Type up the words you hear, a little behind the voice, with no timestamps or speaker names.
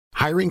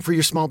Hiring for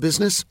your small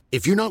business?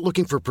 If you're not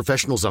looking for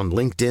professionals on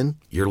LinkedIn,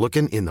 you're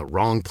looking in the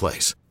wrong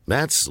place.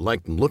 That's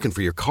like looking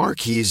for your car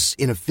keys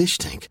in a fish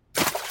tank.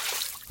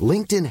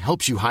 LinkedIn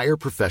helps you hire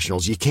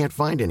professionals you can't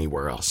find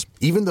anywhere else,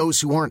 even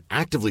those who aren't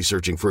actively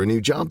searching for a new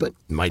job but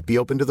might be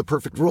open to the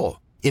perfect role.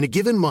 In a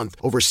given month,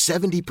 over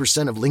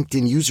 70% of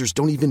LinkedIn users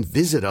don't even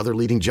visit other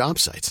leading job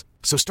sites.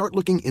 So start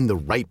looking in the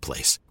right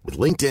place. With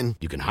LinkedIn,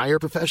 you can hire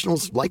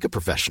professionals like a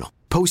professional.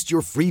 Post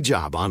your free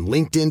job on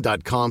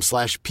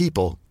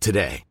linkedin.com/people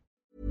today.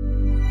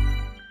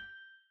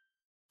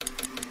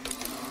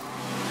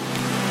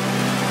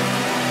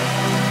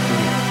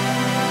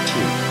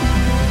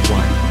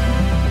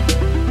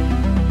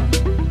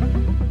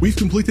 We've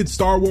completed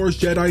Star Wars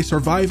Jedi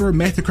Survivor,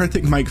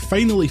 Metacritic might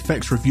finally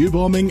fix review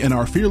bombing, and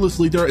our fearless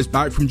leader is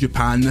back from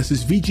Japan. This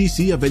is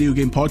VGC, a video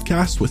game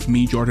podcast with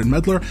me, Jordan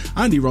Midler,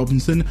 Andy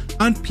Robinson,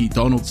 and Pete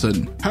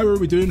Donaldson. How are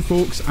we doing,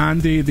 folks?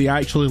 Andy, they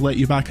actually let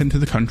you back into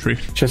the country.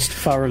 Just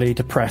thoroughly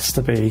depressed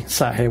to be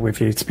sat here with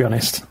you, to be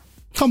honest.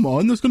 Come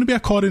on, there's going to be a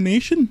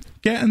coronation.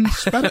 Get in the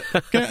spirit.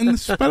 Get in the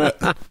spirit.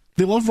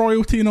 They love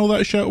royalty and all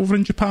that shit over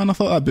in Japan. I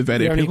thought that'd be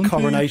very appealing. The only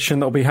coronation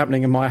that'll be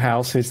happening in my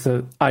house is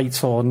the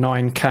 8 or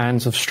 9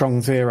 cans of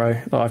Strong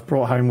Zero that I've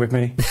brought home with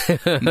me.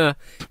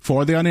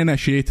 For the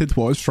uninitiated,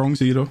 what is Strong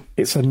Zero?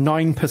 It's a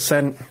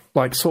 9%,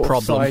 like, sort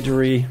of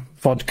cidery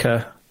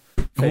vodka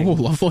thing. Oh,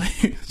 lovely.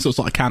 So it's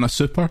like a can of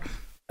super?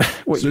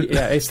 Well,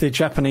 yeah, it's the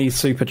Japanese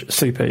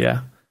super,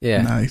 yeah.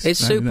 Yeah, nice. It's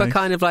super nice.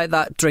 Kind of like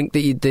that drink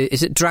that you do.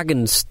 Is it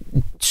dragon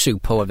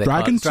soup or whatever?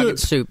 Dragon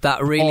soup.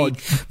 That really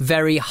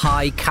very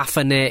high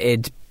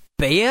caffeinated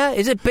beer.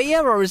 Is it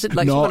beer or is it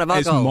like some kind of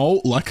alcohol? It's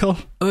malt liquor.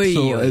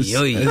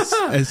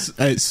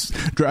 It's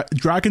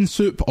dragon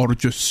soup, or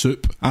just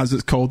soup as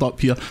it's called up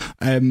here.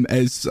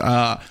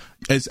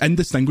 It's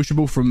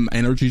indistinguishable from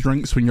energy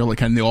drinks when you're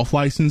like in the off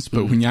license,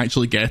 but when you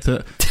actually get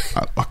it,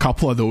 a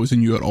couple of those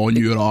and you're on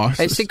your arse.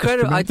 It's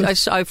incredible.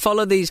 I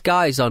follow these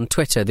guys on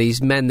Twitter,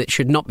 these men that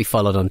should not be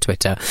followed on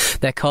Twitter.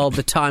 They're called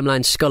the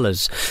Timeline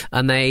Scullers,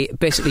 and they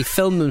basically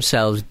film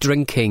themselves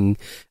drinking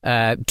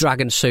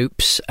dragon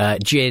soups,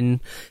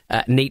 gin,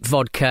 neat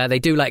vodka. They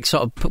do like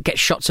sort of get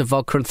shots of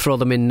vodka and throw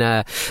them in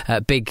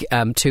big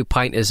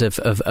 2-pinters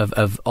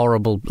of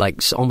horrible,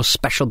 like almost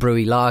special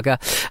brewy lager,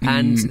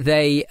 and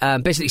they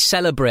basically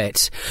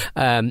celebrate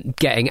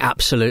getting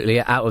absolutely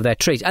out of their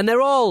trees. And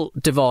they're all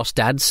divorced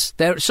dads.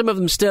 Some of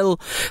them still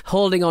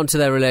holding on to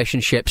their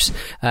relationships,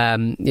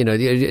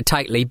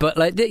 tightly. But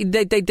like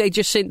they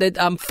just seem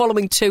that I'm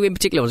following two in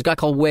particular. There's a guy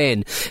called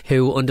Wayne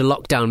who, under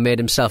lockdown, made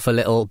himself a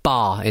little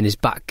bar in his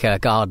back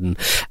garden,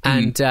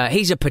 and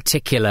he's a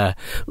particular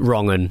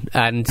wrong-un.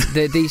 And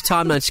these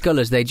Timeline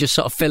Scullers, they just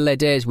sort of fill their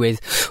days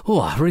with,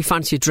 I really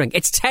fancy a drink.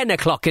 It's 10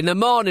 o'clock in the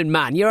morning,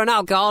 man. You're an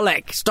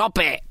alcoholic. Stop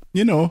it.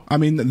 You know, I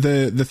mean,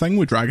 the thing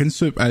with dragon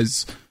soup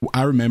is,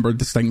 I remember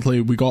distinctly,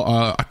 we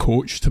got a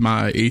coach to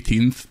my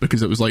 18th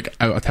because it was like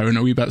out of town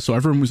a wee bit, so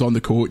everyone was on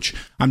the coach.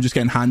 I'm just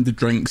getting handed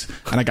drinks,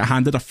 and I got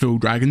handed a full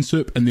dragon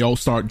soup, and they all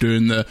start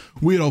doing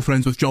we're all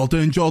friends with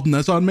Jordan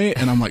is our mate,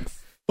 and I'm like,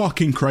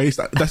 fucking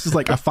Christ, this is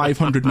like a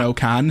 500ml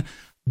can.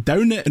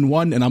 Down it in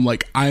one, and I'm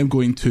like, I am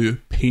going to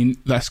paint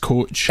this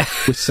coach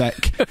with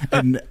sick.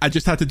 And I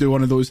just had to do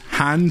one of those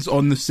hands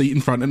on the seat in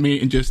front of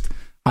me and just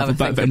have a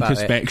bit of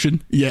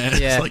introspection. Yeah.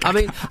 It's like, I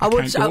mean,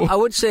 I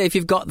would say if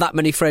you've got that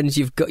many friends,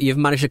 you've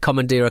managed to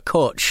commandeer a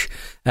coach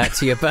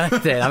to your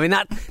birthday. I mean,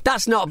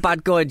 that's not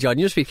bad going, John.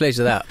 You must be pleased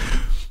with that.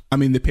 I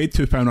mean, they paid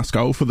 £2 a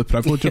skull for the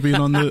privilege of being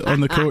on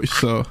the coach,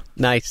 so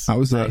nice. That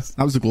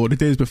was the glory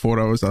days before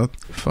I was a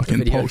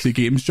fucking poxy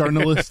games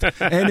journalist.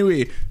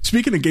 Anyway,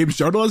 speaking of games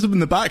journalism, in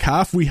the back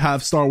half we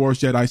have Star Wars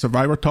Jedi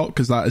Survivor talk,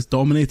 because that has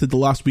dominated the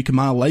last week of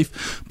my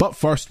life. But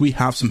first, we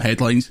have some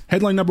headlines.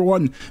 Headline number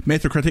 1: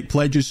 Metacritic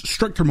pledges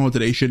stricter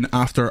moderation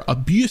after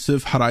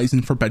abusive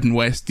Horizon Forbidden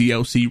West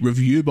DLC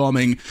review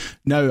bombing.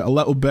 Now, a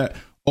little bit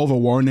of a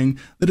warning,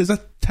 there is a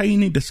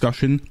tiny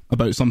discussion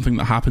about something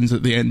that happens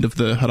at the end of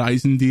the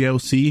Horizon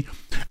DLC.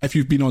 If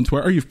you've been on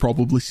Twitter, you've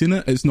probably seen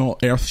it. It's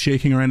not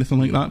earth-shaking or anything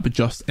like that, but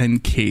just in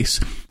case.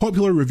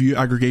 Popular review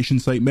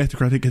aggregation site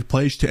Metacritic has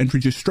pledged to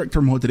introduce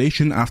stricter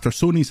moderation after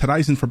Sony's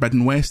Horizon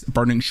Forbidden West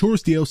Burning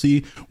Shores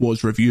DLC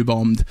was review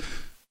bombed.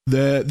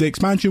 The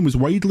expansion was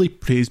widely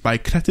praised by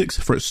critics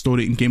for its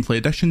story and gameplay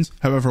additions.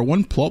 However,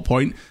 one plot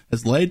point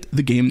has led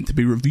the game to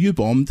be review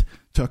bombed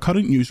to a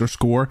current user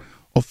score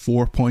of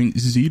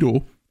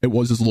 4.0. It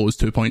was as low as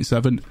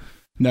 2.7.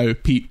 Now,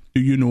 Pete,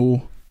 do you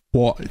know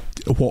what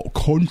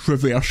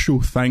controversial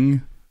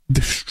thing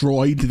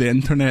destroyed the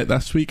internet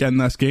this week in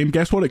this game?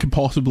 Guess what it could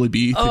possibly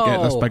be to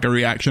get this bigger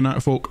reaction out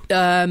of folk?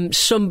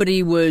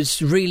 Somebody was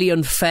really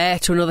unfair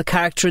to another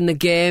character in the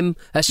game.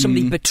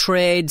 Somebody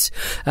betrayed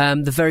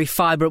the very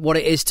fibre of what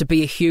it is to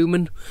be a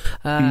human.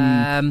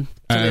 Something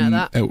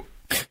like that.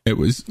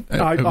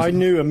 I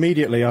knew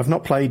immediately. I've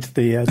not played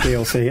the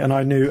DLC, and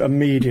I knew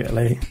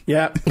immediately.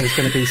 Yeah, there's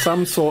going to be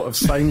some sort of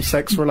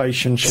same-sex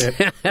relationship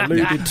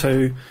alluded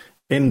to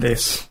in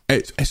this.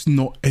 It's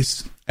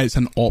It's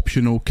an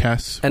optional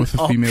kiss with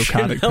a female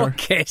character.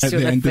 Kiss with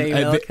a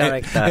female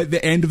character. At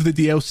the end of the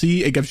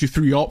DLC, it gives you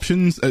 3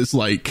 options. It's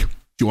like, do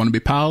you want to be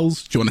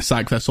pals? Do you want to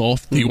sack this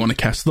off? Do you want to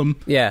kiss them?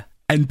 Yeah.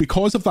 And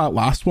because of that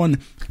last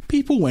one,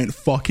 people went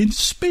fucking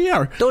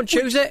spare. Don't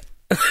choose it.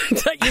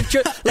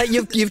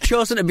 You've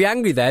chosen to be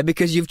angry there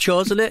because you've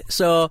chosen it.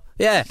 So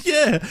yeah.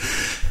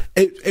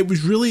 It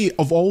was really,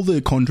 of all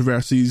the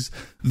controversies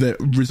that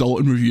result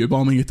in review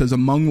bombing, it is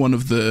among one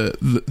of the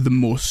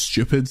most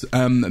stupid.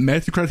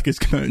 Metacritic has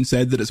come out and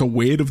said that it's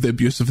aware of the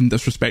abusive and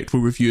disrespectful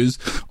reviews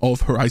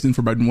of Horizon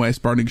Forbidden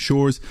West Burning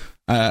Shores.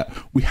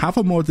 We have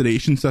a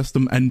moderation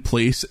system in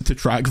place to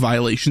track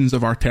violations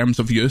of our terms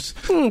of use.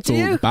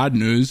 So bad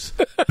news.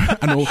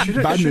 I know,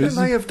 shouldn't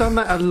they have done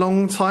that a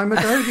long time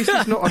ago? This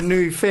is not a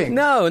new thing.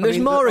 No, and there's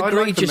more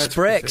egregious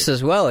breaks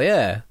as well,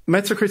 yeah.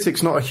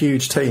 Metacritic's not a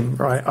huge team,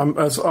 right?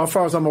 As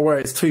far as I'm aware,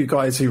 it's 2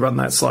 guys who run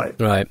that site.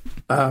 Right.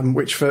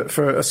 Which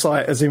for a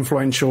site as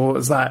influential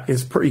as that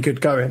is pretty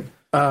good going.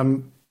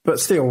 But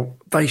still,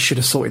 they should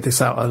have sorted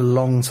this out a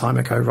long time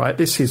ago, right?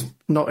 This is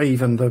not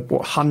even the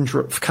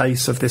 100th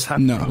case of this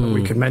happening that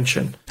we could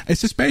mention.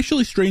 It's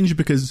especially strange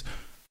because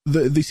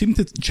they seem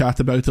to chat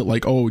about it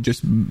like, oh,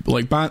 just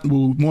like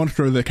we'll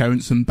monitor the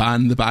accounts and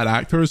ban the bad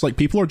actors. Like,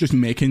 people are just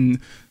making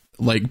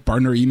like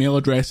burner email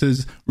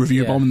addresses,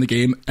 review bombing the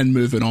game, and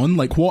moving on.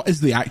 Like, what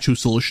is the actual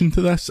solution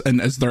to this?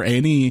 And is there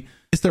any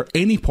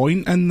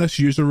point in this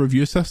user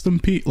review system,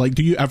 Pete? Like,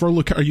 do you ever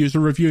look at a user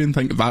review and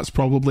think that's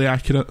probably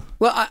accurate?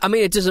 Well, I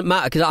mean, it doesn't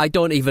matter because I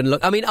don't even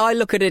look. I mean, I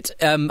look at it.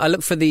 I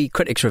look for the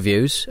critics'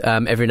 reviews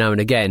every now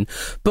and again.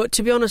 But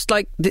to be honest,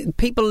 like,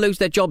 people lose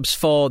their jobs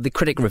for the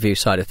critic review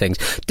side of things.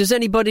 Does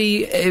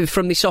anybody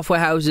from the software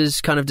houses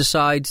kind of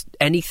decide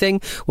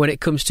anything when it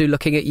comes to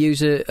looking at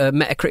user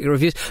Metacritic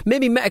reviews?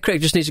 Maybe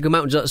Metacritic just needs to come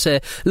out and just say,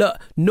 look,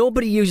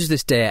 nobody uses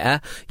this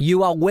data.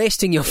 You are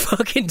wasting your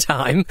fucking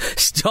time.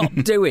 Stop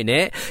doing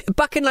it.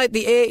 Back in like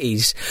the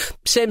 80s,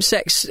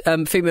 same-sex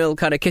female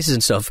kind of kisses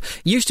and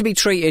stuff used to be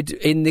treated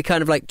in the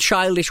kind of like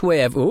childish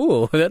way of,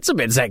 ooh, that's a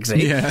bit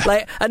sexy. Yeah.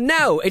 Like, and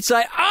now it's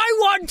like, I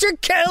want to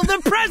kill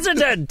the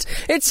president.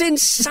 It's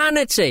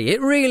insanity.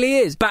 It really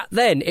is. Back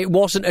then, it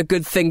wasn't a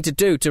good thing to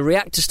do, to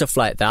react to stuff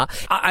like that.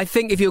 I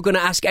think if you're going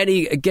to ask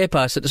any gay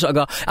person to sort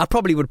of go, I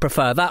probably would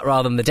prefer that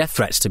rather than the death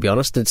threats, to be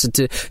honest, and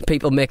to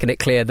people making it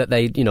clear that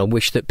they,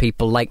 wish that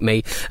people like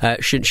me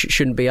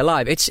shouldn't be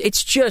alive.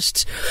 It's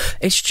just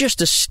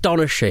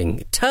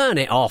astonishing. Turn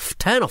it off.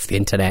 Turn off the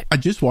internet. I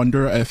just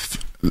wonder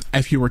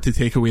if you were to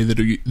take away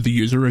the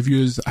user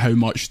reviews, how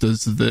much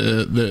does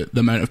the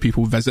amount of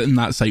people visiting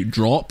that site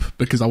drop?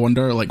 Because I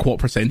wonder, like, what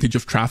percentage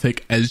of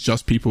traffic is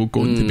just people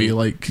going to be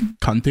like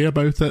cunty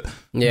about it.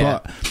 Yeah,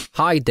 but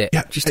hide it.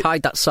 Yeah, just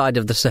hide that side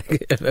of the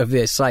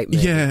site.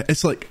 Maybe. Yeah,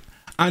 it's like,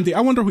 Andy,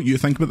 I wonder what you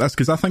think about this,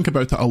 because I think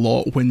about it a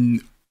lot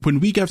when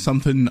we give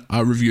something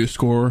a review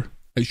score.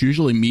 It's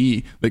usually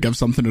me that gives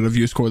something a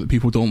review score that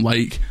people don't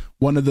like.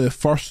 One of the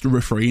first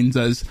refrains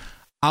is,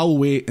 I'll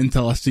wait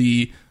until I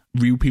see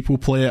real people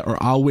play it, or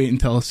I'll wait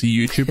until I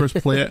see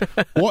YouTubers play it.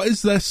 What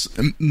is this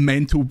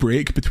mental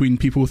break between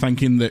people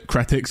thinking that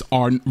critics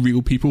aren't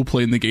real people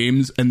playing the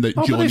games and that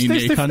Johnny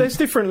Nakan...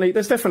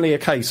 There's definitely a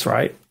case,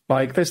 right?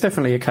 Like, there's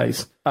definitely a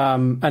case.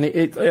 And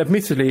it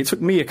admittedly, it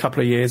took me a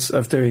couple of years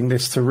of doing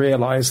this to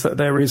realise that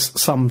there is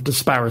some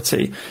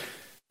disparity.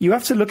 You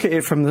have to look at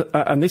it from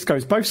and this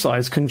goes both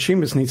sides,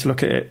 consumers need to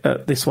look at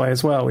it this way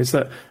as well, is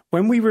that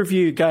when we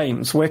review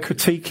games, we're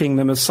critiquing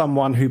them as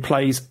someone who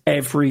plays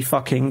every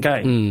fucking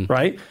game,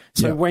 right?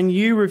 So when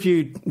you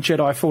review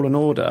Jedi Fallen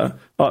Order,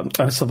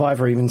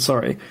 Survivor even,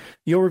 sorry,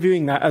 you're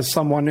reviewing that as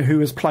someone who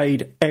has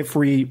played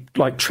every,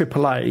 like,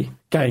 AAA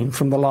game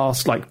from the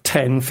last, like,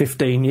 10,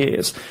 15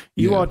 years.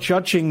 You are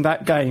judging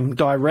that game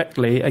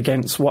directly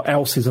against what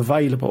else is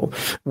available.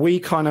 We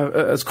kind of,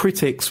 as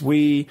critics,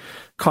 we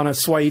kind of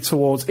sway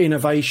towards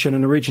innovation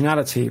and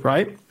originality,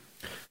 right?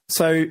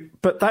 So,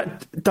 but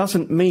that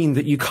doesn't mean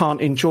that you can't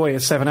enjoy a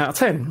 7 out of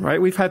 10,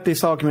 right? We've had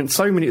this argument,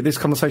 this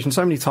conversation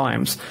so many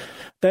times.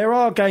 There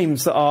are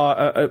games that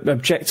are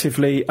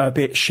objectively a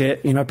bit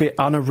shit, a bit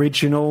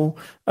unoriginal,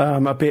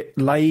 a bit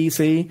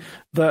lazy,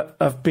 that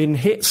have been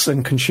hits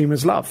and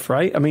consumers love,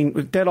 right? I mean,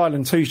 Dead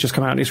Island 2's just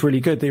come out and it's really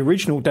good. The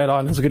original Dead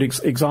Island's a good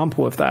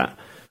example of that,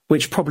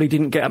 which probably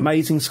didn't get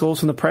amazing scores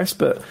from the press,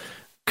 but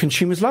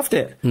consumers loved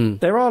it.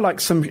 There are like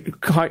some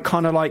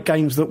kind of like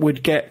games that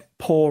would get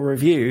poor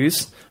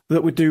reviews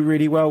that would do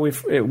really well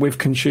with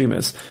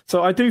consumers.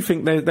 So I do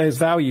think there's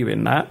value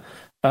in that.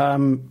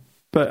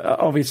 But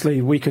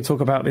obviously, we could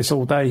talk about this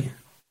all day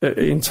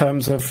in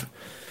terms of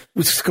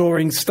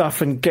scoring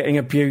stuff and getting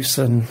abuse.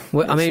 And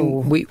well, I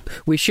mean,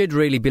 we should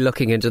really be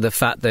looking into the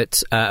fact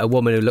that a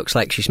woman who looks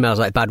like she smells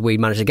like bad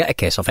weed managed to get a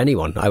kiss off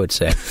anyone, I would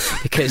say,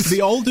 because they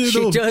all do.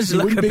 She does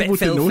look a bit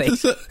filthy.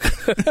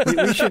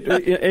 We should,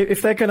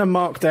 if they're going to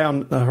mark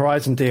down the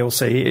Horizon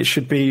DLC, it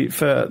should be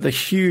for the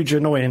huge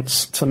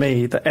annoyance to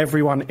me that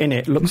everyone in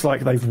it looks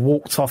like they've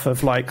walked off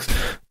of like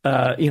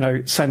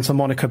Santa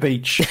Monica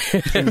Beach.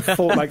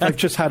 Like they've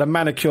just had a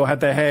manicure, had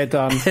their hair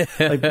done,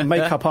 they've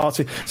makeup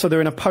artist. So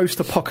they're in a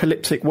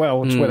post-apocalyptic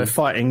world where they're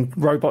fighting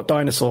robot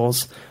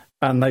dinosaurs,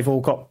 and they've all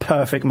got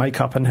perfect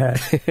makeup and hair.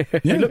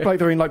 They look like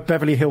they're in like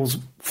Beverly Hills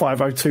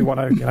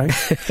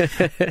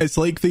 90210, It's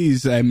like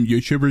these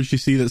YouTubers you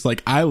see that's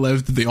like, I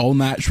lived the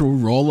all-natural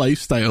raw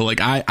lifestyle.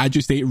 Like, I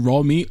just ate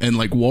raw meat and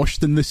like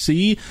washed in the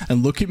sea,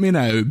 and look at me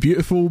now,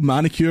 beautiful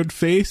manicured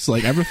face,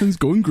 like everything's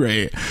going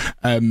great.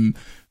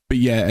 But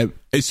yeah,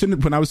 as soon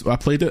as I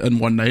played it in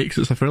one night, because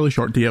it's a fairly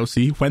short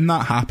DLC, when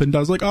that happened, I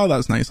was like, oh,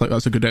 that's nice, like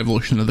that's a good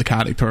evolution of the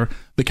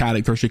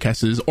character she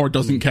kisses, or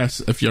doesn't kiss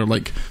if you're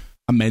like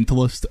a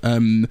mentalist.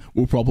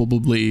 Will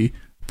probably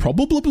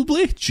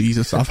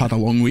Jesus, I've had a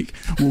long week,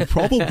 will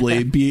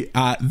probably be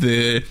at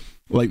the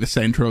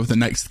center of the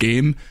next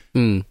game.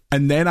 And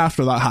then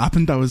after that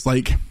happened, I was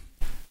like,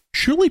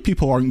 surely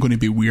people aren't going to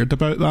be weird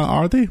about that,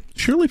 are they?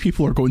 Surely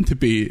people are going to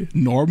be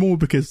normal,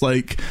 because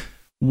like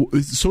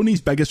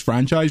Sony's biggest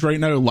franchise right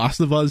now, Last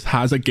of Us,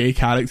 has a gay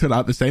character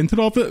at the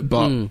center of it,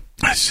 but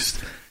it's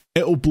just,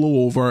 it'll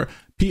blow over.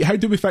 Pete, how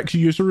do we fix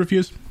user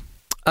reviews?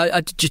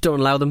 I just don't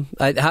allow them.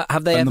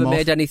 Have they ever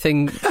made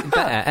anything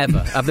better,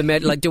 ever? Have they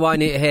made, like, do I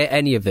need to hear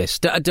any of this?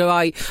 Have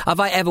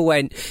I ever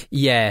went,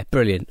 yeah,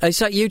 brilliant?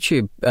 It's like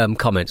YouTube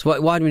comments.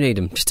 Why do we need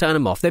them? Just turn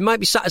them off. They might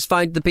be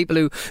satisfying the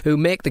people who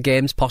make the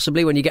games,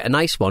 possibly, when you get a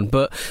nice one,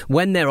 but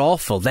when they're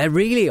awful, they're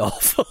really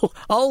awful.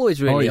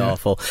 Always really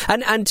awful.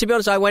 And to be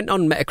honest, I went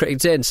on Metacritic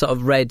today and sort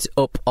of read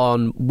up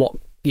on what,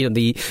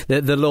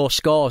 the low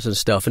scores and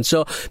stuff, and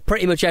so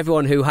pretty much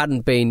everyone who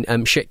hadn't been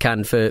shit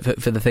canned for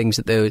the things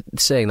that they were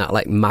saying, that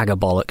like MAGA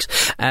bollocks,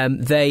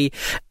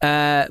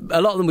 a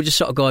lot of them were just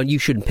sort of going, you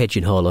shouldn't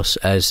pigeonhole us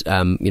as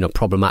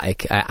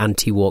problematic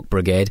anti-woke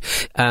brigade.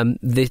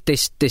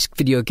 This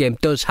video game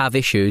does have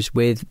issues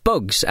with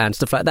bugs and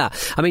stuff like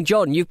that. I mean,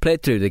 Jordan, you've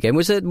played through the game.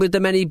 Were there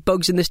many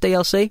bugs in this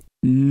DLC?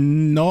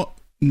 Not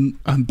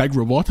big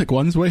robotic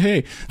ones. Wait,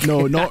 hey,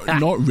 no, not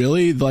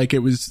really. Like,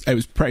 it was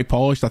pretty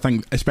polished, I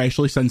think,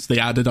 especially since they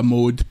added a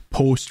mode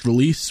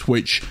post-release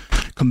which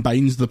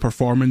combines the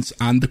performance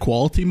and the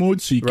quality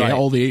mode, so you get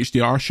all the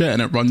HDR shit,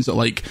 and it runs at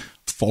like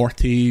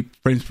 40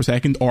 frames per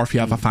second, or if you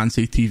have a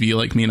fancy TV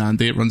like me and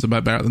Andy, it runs a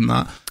bit better than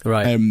that.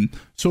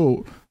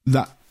 So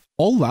that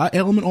all that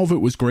element of it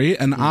was great,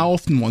 and I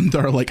often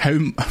wonder, like, how,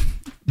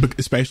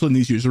 especially in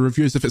these user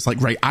reviews, if it's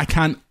like, right, I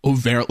can't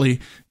overtly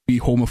be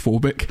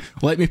homophobic,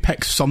 let me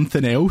pick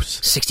something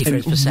else 60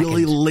 frames per second,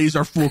 really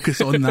laser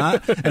focus on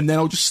that, and then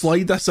I'll just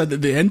slide this in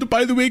at the end.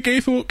 By the way, gay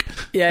folk.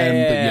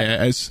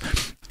 But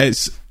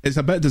it's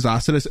a bit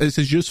disastrous. It's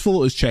as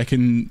useful as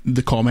checking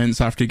the comments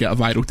after you get a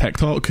viral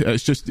TikTok.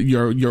 It's just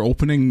you're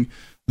opening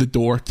the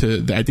door to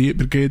the idiot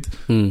brigade.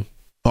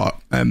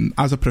 But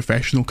as a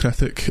professional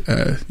critic,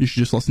 you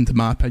should just listen to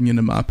my opinion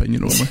and my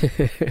opinion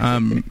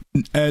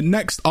only.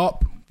 Next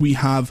up, we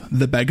have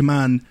the big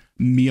man,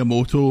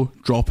 Miyamoto,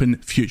 dropping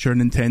future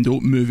Nintendo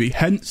movie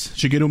hints.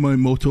 Shigeru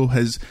Miyamoto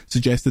has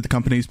suggested the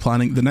company is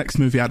planning the next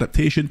movie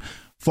adaptation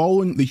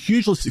following the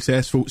hugely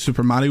successful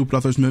Super Mario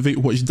Bros. Movie,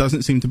 which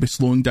doesn't seem to be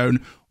slowing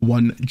down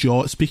one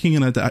jot. Speaking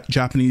in a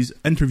Japanese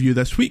interview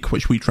this week,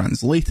 which we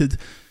translated,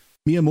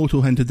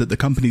 Miyamoto hinted that the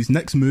company's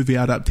next movie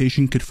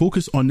adaptation could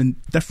focus on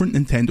different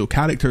Nintendo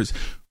characters.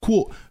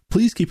 Quote,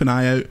 please keep an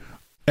eye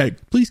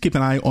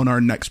on our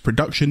next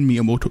production,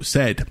 Miyamoto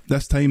said.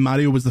 This time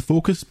Mario was the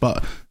focus,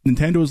 but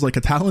Nintendo is like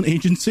a talent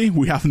agency.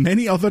 We have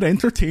many other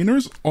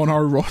entertainers on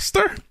our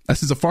roster.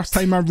 This is the first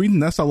time I'm reading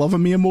this. I love a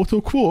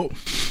Miyamoto quote.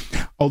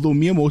 Although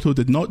Miyamoto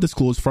did not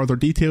disclose further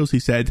details, he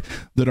said,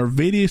 there are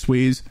various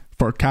ways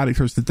for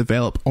characters to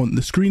develop on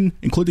the screen,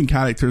 including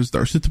characters that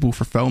are suitable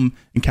for film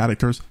and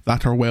characters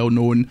that are well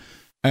known.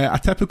 A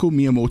typical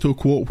Miyamoto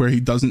quote where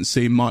he doesn't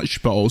say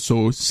much but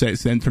also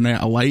sets the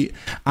internet alight.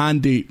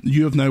 Andy,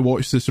 you have now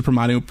watched the Super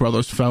Mario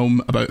Bros.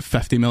 Film about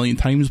 50 million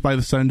times by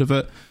the sound of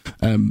it.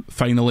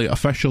 Finally,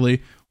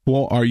 officially,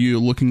 what are you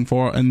looking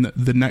for in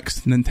the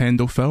next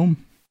Nintendo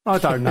film? I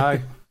don't know.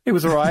 It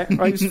was alright.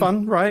 Right? It was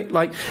fun, right?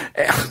 Like,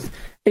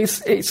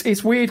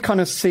 it's weird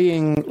kind of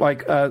seeing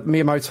like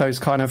Miyamoto's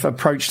kind of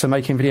approach to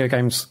making video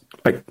games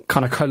like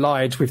kind of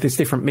collide with this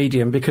different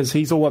medium, because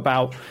he's all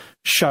about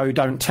show,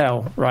 don't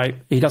tell, right?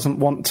 He doesn't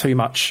want too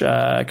much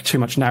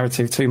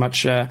narrative, too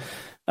much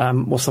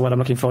what's the word I'm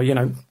looking for?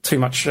 Too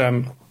much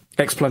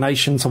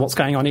explanation to what's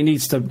going on. It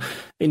needs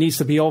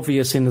to be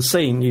obvious in the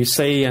scene. You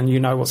see and you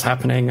know what's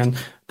happening, and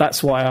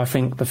that's why I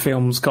think the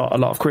film's got a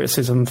lot of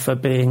criticism for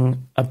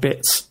being a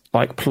bit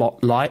like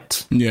plot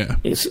light. Yeah,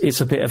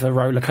 it's a bit of a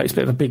roller coaster, it's a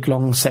bit of a big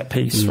long set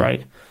piece,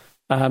 right?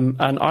 And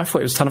I thought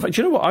it was a ton of fun.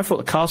 Do you know what? I thought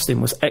the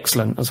casting was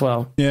excellent as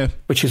well. Yeah,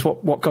 which is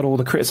what got all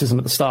the criticism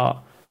at the start.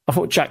 I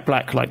thought Jack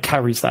Black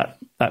carries that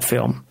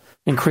film,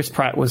 and Chris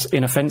Pratt was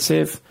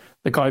inoffensive.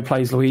 The guy who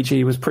plays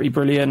Luigi was pretty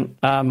brilliant.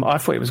 I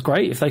thought it was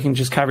great. If they can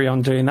just carry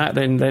on doing that,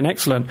 then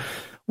excellent.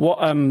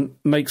 What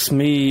makes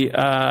me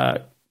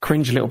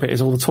cringe a little bit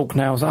is all the talk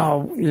now is,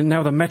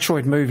 now the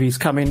Metroid movie's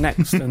coming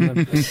next, and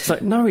it's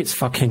like, no, it's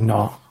fucking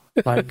not.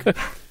 Like,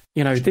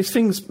 this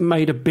thing's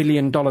made $1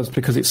 billion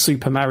because it's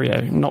Super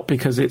Mario, not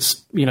because it's,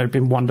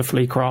 been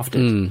wonderfully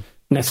crafted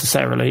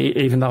necessarily,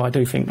 even though I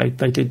do think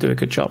they did do a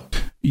good job.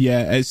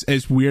 Yeah,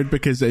 it's weird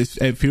because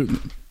it feels...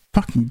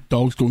 Fucking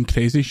dog's going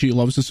crazy. She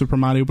loves the Super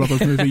Mario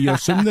Brothers movie. You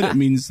assume that it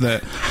means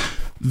that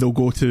they'll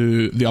go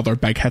to the other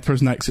big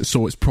hitters next,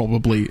 so it's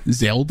probably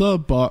Zelda.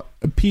 But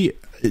Pete,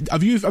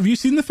 have you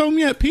seen the film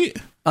yet, Pete?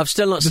 I've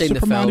still not seen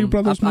Super the film. Mario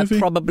Brothers movie? I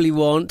probably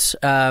won't.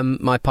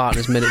 My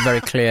partner's made it very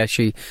clear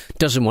she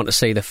doesn't want to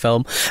see the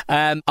film.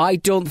 I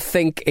don't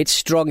think it's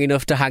strong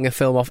enough to hang a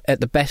film off at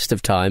the best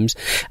of times.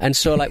 And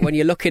so, like, when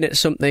you're looking at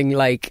something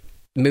like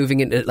moving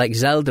into like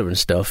Zelda and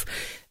stuff,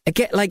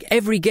 again, like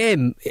every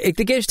game,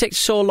 the games take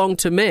so long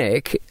to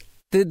make.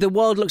 The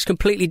world looks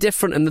completely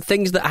different, and the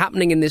things that are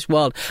happening in this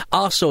world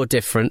are so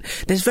different.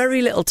 There's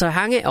very little to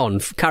hang it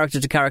on, character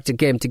to character,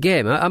 game to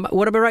game.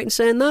 Would I be right in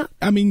saying that?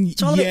 I mean,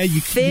 it's all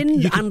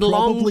thin and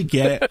long. Probably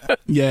get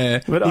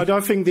yeah. But I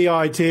don't think the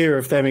idea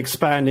of them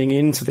expanding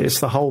into this,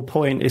 the whole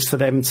point is for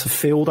them to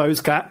fill those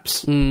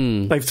gaps.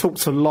 They've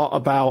talked a lot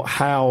about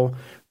how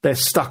they're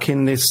stuck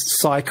in this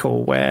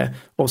cycle where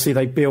obviously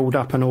they build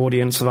up an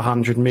audience of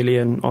 100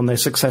 million on their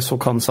successful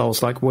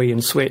consoles like Wii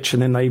and Switch,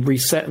 and then they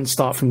reset and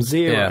start from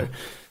zero. Yeah.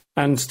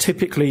 And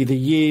typically the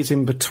years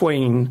in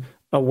between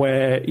are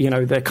where,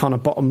 their kind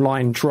of bottom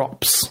line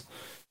drops.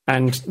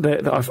 And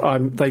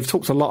they've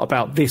talked a lot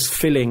about this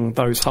filling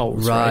those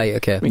holes. Right,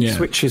 okay. I mean,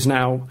 Switch is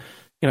now,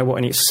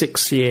 in its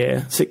sixth,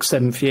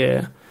 seventh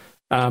year.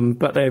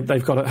 But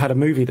they've had a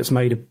movie that's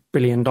made $1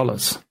 billion.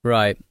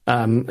 Right.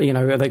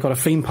 They've got a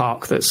theme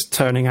park that's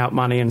turning out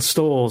money in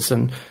stores,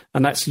 and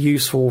that's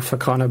useful for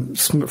kind of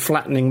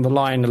flattening the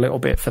line a little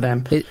bit for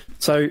them.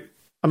 So,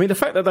 I mean, the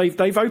fact that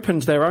they've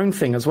opened their own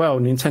thing as well,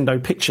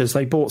 Nintendo Pictures,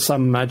 they bought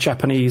some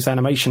Japanese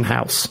animation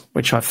house,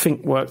 which I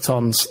think worked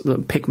on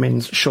the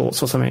Pikmin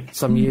shorts or something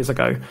some years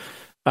ago.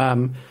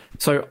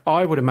 So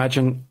I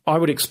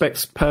would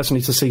expect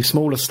personally to see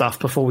smaller stuff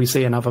before we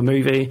see another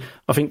movie.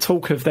 I think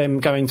talk of them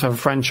going to other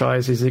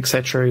franchises,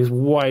 etc., is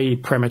way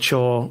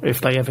premature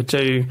if they ever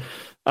do.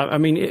 I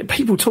mean,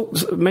 people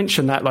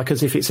mention that like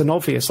as if it's an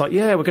obvious, like,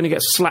 yeah, we're going to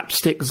get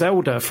slapstick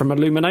Zelda from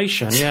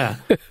Illumination, yeah.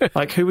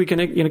 Like, who are we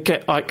going to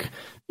get, like,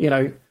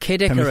 Timothy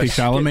Kid Icarus.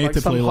 Chalamet like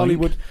to some play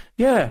Hollywood,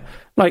 yeah.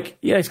 Like,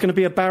 yeah, it's going to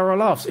be a barrel of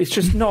laughs. It's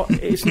just not.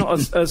 It's not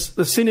as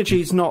the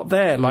synergy's not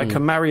there like a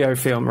Mario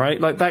film,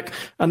 right? Like that,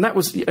 and that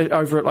was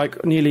over at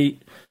like nearly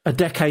a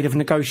decade of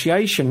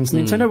negotiations.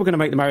 Nintendo were going to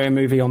make the Mario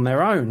movie on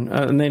their own,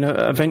 and then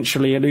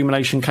eventually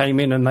Illumination came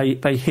in and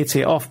they hit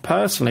it off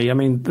personally. I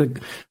mean,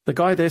 the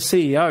guy, their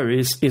CEO,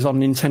 is on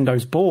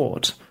Nintendo's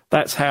board.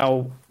 That's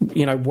how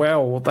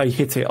well they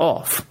hit it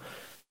off.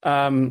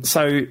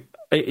 So.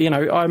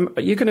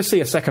 You're going to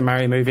see a second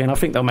Mario movie, and I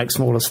think they'll make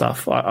smaller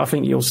stuff. I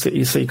think you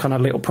see kind of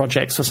little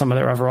projects for some of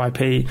their other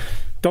IP.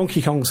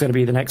 Donkey Kong's going to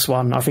be the next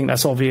one. I think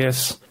that's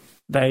obvious.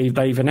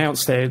 They've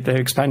announced they're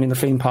expanding the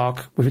theme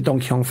park with a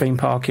Donkey Kong theme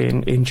park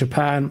in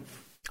Japan.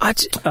 I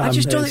just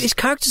don't think these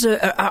characters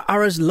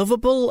are as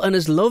lovable and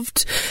as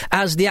loved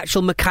as the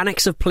actual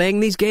mechanics of playing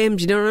these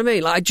games. You know what I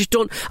mean? Like, I just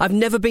don't. I've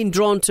never been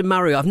drawn to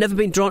Mario. I've never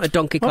been drawn to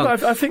Donkey Kong.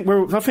 Well, I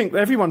think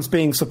everyone's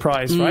being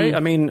surprised, right?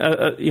 I mean,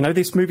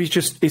 this movie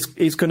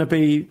is going to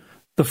be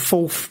the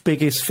fourth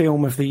biggest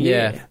film of the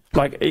year. Yeah.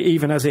 Like,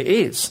 even as it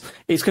is,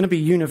 it's going to be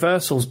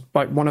Universal's,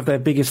 like, one of their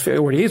biggest, it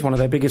already is one of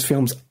their biggest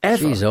films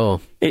ever. Jeez, oh.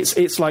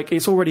 It's like,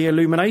 it's already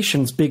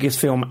Illumination's biggest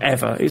film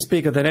ever. It's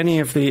bigger than any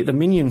of the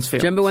Minions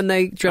films. Do you remember when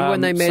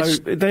they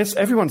made... So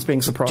everyone's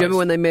being surprised. Do you remember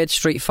when they made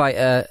Street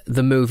Fighter,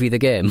 the movie, the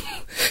game?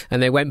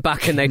 And they went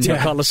back and they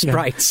took all the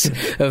sprites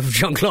of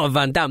Jean-Claude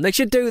Van Damme. They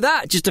should do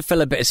that just to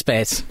fill a bit of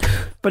space.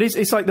 But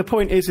it's like, the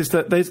point is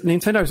that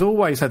Nintendo's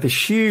always had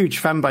this huge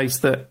fan base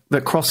that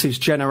crosses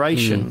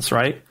generations,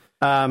 right?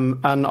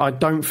 And I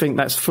don't think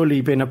that's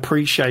fully been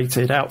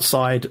appreciated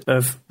outside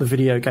of the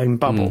video game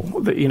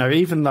bubble.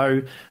 Even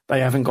though they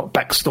haven't got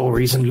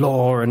backstories and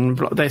lore, and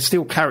they're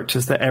still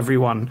characters that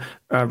everyone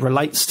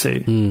relates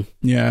to.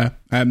 Yeah,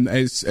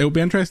 it'll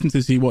be interesting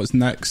to see what's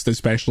next,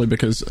 especially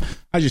because,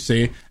 as you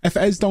say, if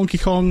it is Donkey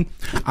Kong,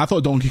 I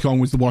thought Donkey Kong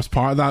was the worst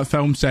part of that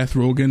film. Seth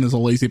Rogen is a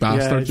lazy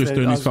bastard just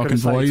doing his fucking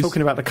voice.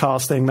 Talking about the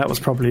casting, that was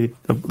probably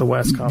the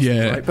worst casting.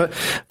 Yeah. Right? But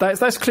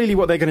that's clearly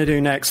what they're going to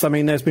do next. I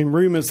mean, there's been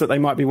rumours that they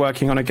might be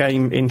working on a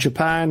game in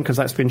Japan, because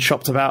that's been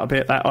shopped about a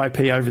bit, that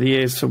IP over the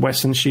years for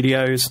Western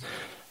studios.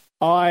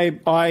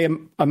 I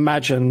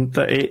imagine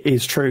that it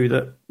is true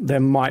that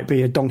there might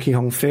be a Donkey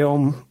Kong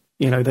film.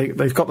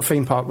 They've got the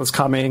theme park that's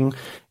coming.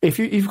 If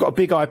you've got a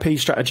big IP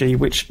strategy,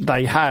 which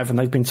they have, and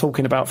they've been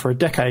talking about for a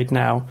decade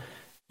now,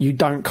 you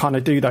don't kind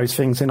of do those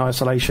things in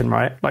isolation,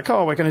 right? Like,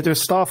 we're going to do a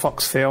Star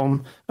Fox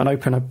film and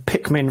open a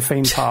Pikmin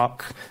theme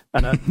park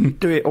and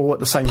do it all at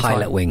the same time.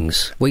 Pilot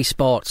Wings, Wii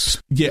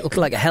Sports. Yeah. Look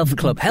like a health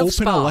club.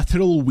 Health open spa. A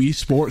literal Wii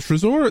Sports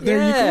resort.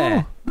 There you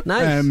go.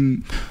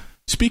 Nice.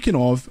 Speaking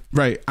of,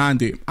 right,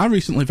 Andy, I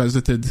recently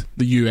visited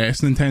the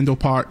US Nintendo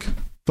park.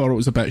 Thought it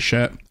was a bit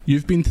shit.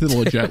 You've been to the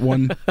legit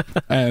one.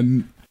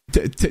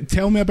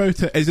 Tell me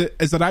about it.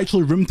 Is there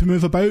actually room to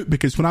move about?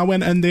 Because when I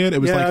went in there,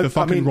 it was like the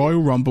fucking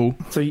Royal Rumble.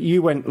 So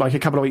you went like a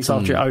couple of weeks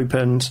after it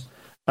opened.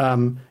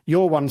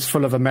 Your one's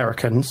full of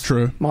Americans.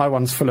 True. My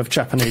one's full of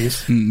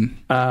Japanese.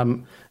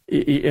 And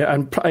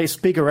it's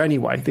bigger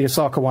anyway. The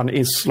Osaka one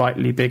is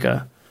slightly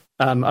bigger.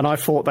 And I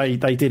thought they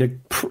did a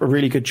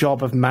really good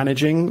job of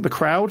managing the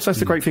crowds. That's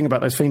the great thing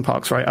about those theme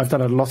parks, right? I've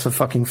done a lot of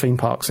fucking theme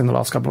parks in the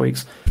last couple of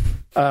weeks.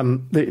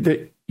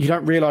 You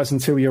don't realise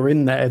until you're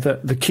in there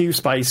that the queue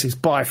space is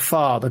by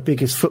far the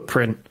biggest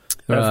footprint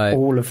of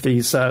all of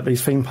these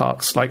theme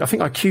parks. Like, I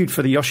think I queued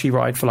for the Yoshi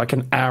ride for like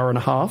an hour and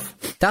a half.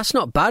 That's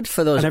not bad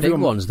for those big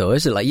ones, though,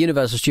 is it? Like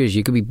Universal Studios,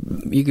 you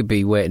could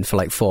be waiting for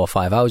like 4 or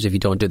 5 hours if you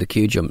don't do the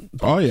queue jump.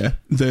 Oh yeah,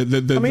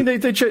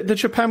 the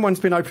Japan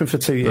one's been open for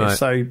 2 years,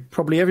 so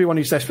probably everyone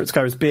who's desperate to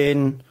go has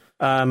been.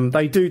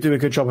 They do a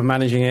good job of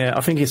managing it.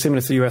 I think it's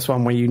similar to the US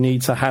one where you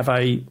need to have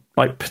a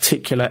like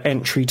particular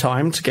entry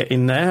time to get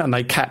in there, and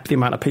they cap the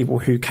amount of people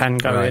who can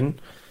go in.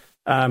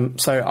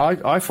 So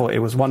I thought it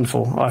was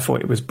wonderful. I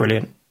thought it was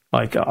brilliant.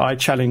 Like, I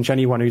challenge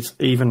anyone who's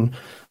even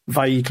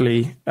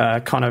vaguely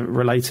kind of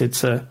related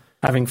to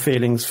having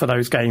feelings for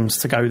those games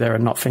to go there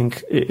and not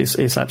think it's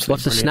absolutely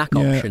What's the brilliant.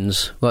 snack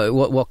options?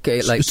 What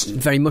like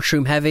very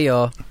mushroom heavy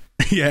or...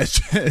 Yes,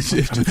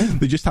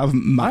 they just have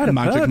magic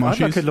mushrooms. I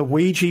had like a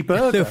Luigi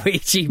burger.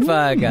 Luigi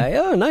burger.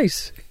 Oh,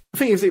 nice. The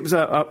thing is, it was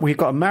we've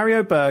got a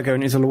Mario burger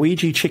and it's a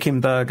Luigi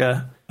chicken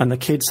burger, and the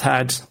kids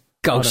had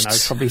ghosts. I don't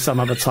know, probably some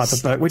other type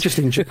of burger. We're just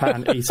in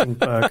Japan eating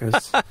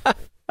burgers.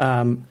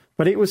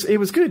 But it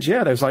was good.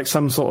 Yeah, there was like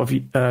some sort of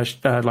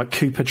like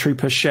Koopa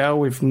Troopa shell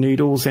with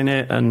noodles in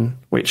it, and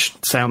which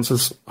sounds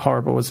as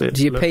horrible as it.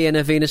 Do you pee in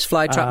a Venus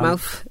flytrap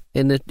mouth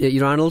in the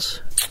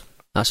urinals?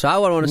 That's what I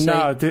want to say.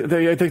 No,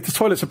 the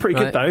toilets are pretty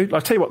good though.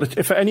 I'll tell you what,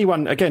 if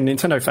anyone, again,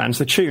 Nintendo fans,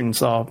 the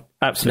tunes are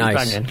absolutely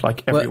banging,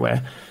 like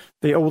everywhere.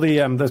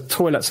 The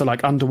toilets are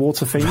like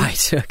underwater themed.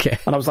 Right, okay.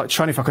 And I was like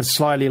trying if I could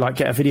slyly like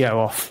get a video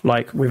off,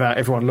 like without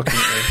everyone looking at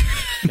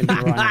me. In the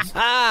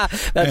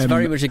urinals. That's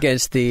very much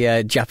against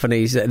the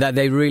Japanese. That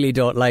they really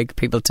don't like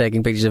people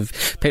taking pictures of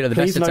people at the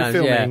best of times.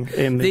 Filming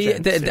in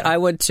the I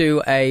went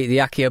to the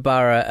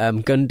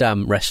Akihabara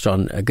Gundam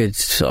restaurant a good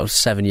sort of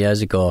 7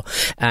 years ago,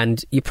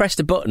 and you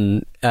pressed a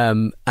button,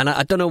 and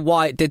I don't know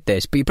why it did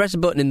this, but you pressed a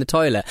button in the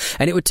toilet,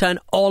 and it would turn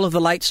all of the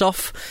lights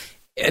off.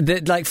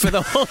 Like for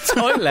the whole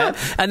toilet,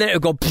 and then it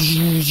would go,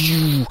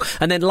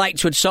 and then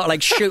lights would sort of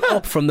like shoot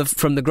up from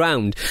the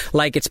ground,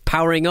 like it's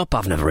powering up.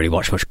 I've never really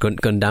watched much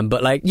Gundam,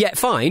 but like, yeah,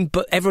 fine.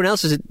 But everyone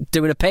else is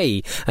doing a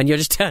pee, and you're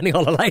just turning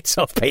all the lights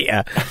off,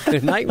 Peter.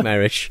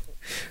 Nightmarish.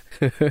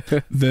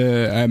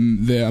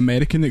 The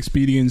American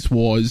experience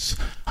was,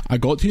 I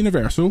got to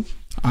Universal,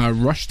 I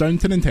rushed down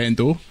to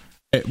Nintendo.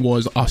 It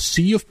was a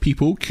sea of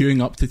people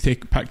queuing up to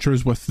take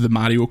pictures with the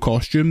Mario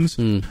costumes.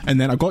 And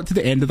then I got to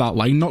the end of that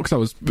line, not because I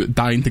was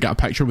dying to get a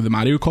picture with the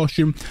Mario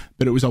costume,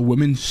 but it was a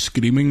woman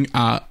screaming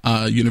at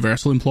a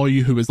Universal employee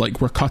who was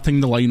like, we're cutting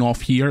the line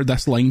off here.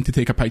 This line to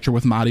take a picture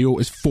with Mario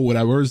is 4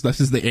 hours.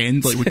 This is the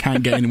end. Like, we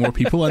can't get any more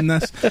people in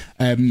this.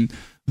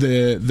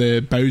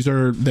 The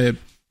Bowser, the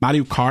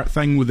Mario Kart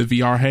thing with the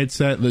VR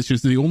headset, that's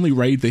just the only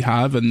ride they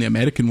have, and the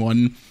American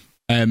one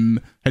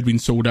had been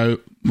sold out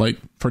like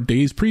for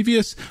days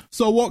previous.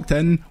 So I walked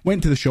in,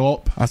 went to the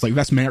shop. I was like,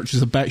 this merch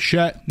is a bit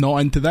shit, not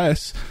into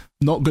this.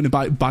 Not going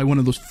to buy one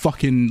of those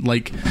fucking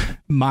like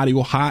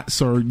Mario hats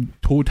or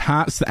Toad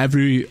hats that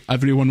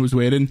everyone was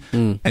wearing.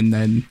 And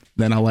then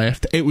I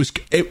left.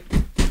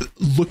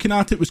 Looking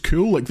at it was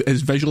cool, like it's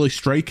visually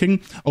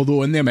striking,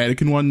 although in the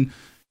American one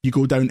you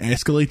go down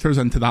escalators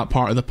into that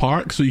part of the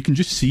park, so you can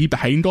just see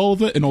behind all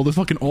of it and all the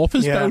fucking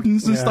office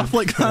buildings and stuff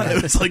like that.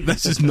 It was like,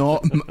 this is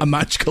not a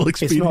magical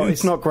experience.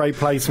 It's not great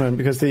placement,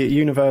 because the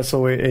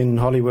Universal in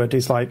Hollywood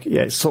is like,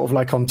 it's sort of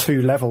like on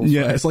 2 levels.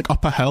 Yeah, right? It's like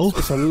up a hill.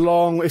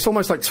 It's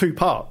almost like 2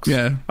 parks.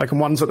 Yeah. Like,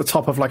 and one's at the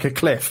top of like a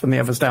cliff and the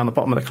other's down the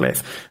bottom of the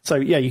cliff. So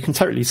yeah, you can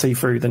totally see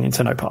through the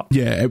Nintendo park.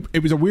 Yeah,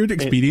 it was a weird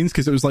experience,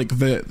 because it was like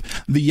the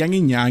yin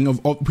and yang of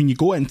when you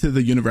go into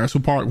the Universal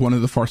park, one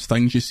of the first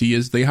things you see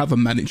is they have a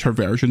miniature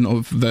version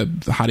of the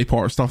Harry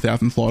Potter stuff they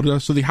have in Florida.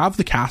 So they have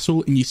the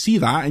castle, and you see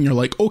that and you're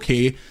like,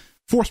 okay,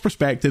 forced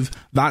perspective,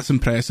 that's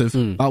impressive.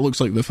 That looks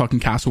like the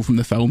fucking castle from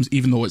the films,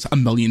 even though it's a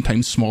million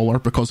times smaller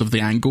because of the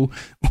angle.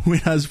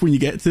 Whereas when you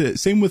get to,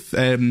 same with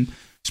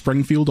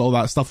Springfield, all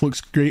that stuff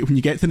looks great. When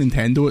you get to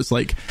Nintendo, it's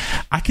like,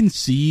 I can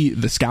see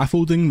the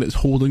scaffolding that's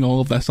holding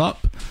all of this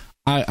up.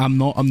 I'm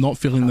not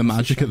feeling the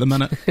magic at the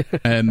minute.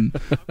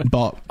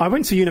 But I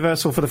went to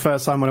Universal for the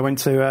first time when I went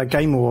to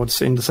Game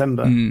Awards in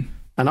December.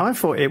 And I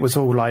thought it was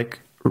all like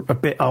a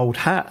bit old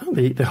hat,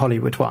 the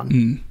Hollywood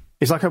one.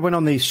 It's like I went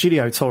on the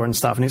studio tour and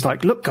stuff, and it's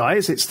like, look,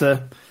 guys, it's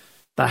the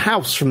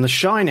house from The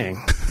Shining.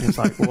 And it's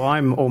like, well,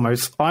 I'm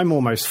almost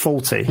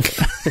 40,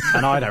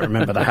 and I don't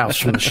remember the house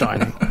from The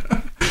Shining.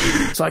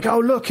 It's like, oh,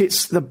 look,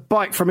 it's the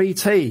bike from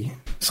E.T.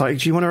 It's like,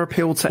 do you want to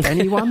appeal to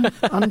anyone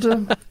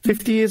under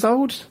 50 years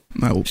old?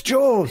 Well, it's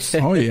Jaws.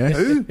 Oh, yes.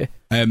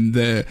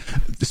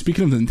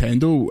 Speaking of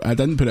Nintendo, I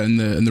didn't put it in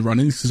the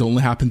runnings because it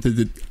only happened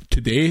to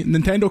today.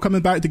 Nintendo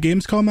coming back to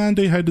Gamescom,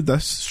 Andy, how did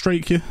this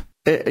strike you?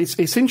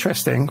 It's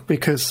interesting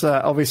because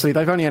obviously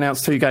they've only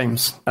announced 2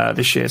 games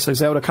this year. So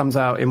Zelda comes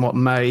out in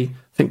May? I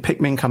think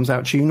Pikmin comes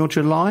out June or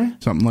July.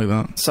 Something like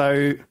that.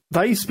 So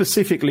they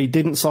specifically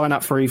didn't sign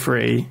up for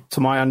E3,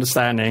 to my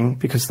understanding,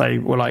 because they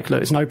were like, look,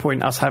 there's no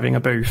point us having a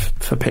booth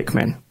for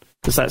Pikmin,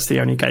 because that's the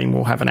only game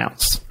we'll have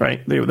announced,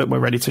 right, that we're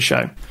ready to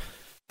show.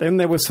 Then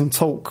there was some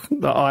talk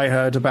that I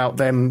heard about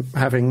them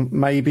having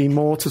maybe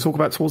more to talk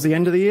about towards the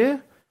end of the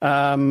year.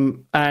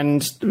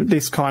 And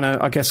this kind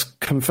of, I guess,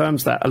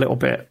 confirms that a little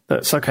bit.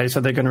 That's okay,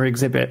 so they're going to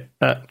exhibit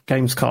at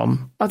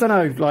Gamescom. I don't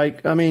know,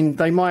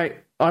 they might...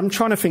 I'm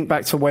trying to think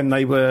back to when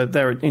they were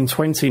there in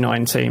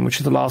 2019, which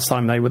is the last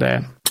time they were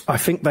there. I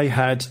think they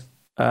had,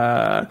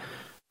 in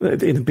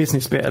the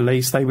business bit at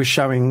least, they were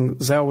showing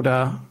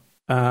Zelda,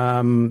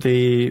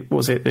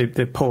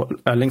 the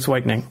port, Link's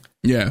Awakening.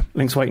 Yeah.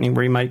 Link's Awakening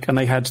remake, and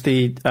they had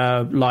the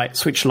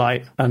Switch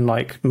Lite, and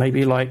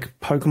maybe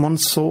Pokemon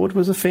Sword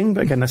was a thing,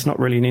 but again, that's not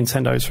really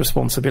Nintendo's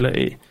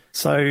responsibility.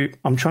 So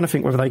I'm trying to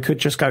think whether they could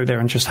just go there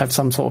and just have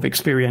some sort of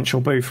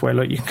experiential booth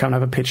where you can come and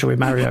have a picture with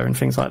Mario and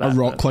things like that. A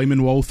rock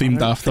climbing wall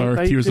themed after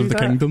Tears of the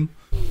Kingdom.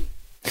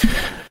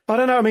 I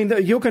don't know. I mean,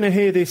 you're going to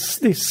hear this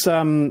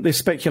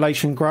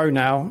speculation grow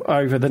now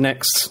over the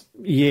next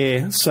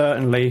year,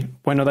 certainly.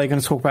 When are they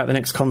going to talk about the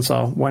next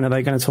console? When are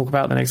they going to talk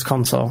about the next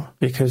console?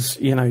 Because,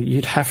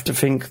 you'd have to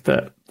think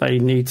that they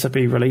need to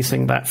be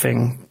releasing that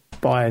thing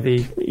by the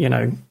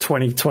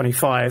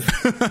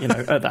 2025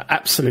 at the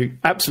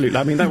absolute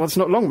I mean, that was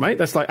not long, mate.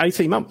 That's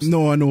 18 months.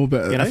 No, I know,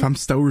 but if I'm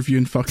still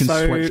reviewing fucking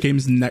Switch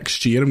games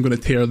next year, I'm going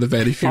to tear the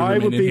very few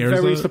remaining hairs out.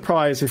 I would be very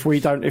surprised if we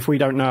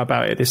don't know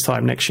about it this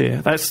time next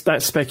year.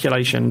 That's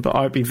speculation, but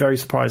I would be very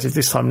surprised if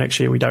this time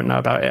next year we don't know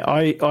about it.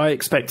 I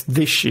expect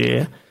this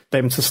year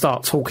them to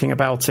start talking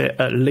about it,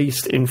 at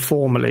least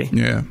informally.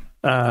 Yeah.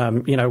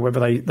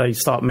 Whether they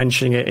start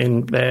mentioning it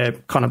in their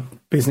kind of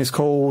business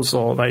calls,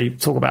 or they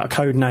talk about a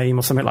code name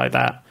or something like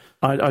that.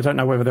 I don't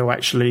know whether they'll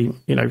actually,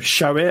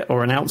 show it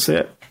or announce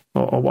it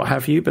or what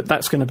have you, but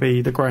that's going to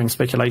be the growing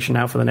speculation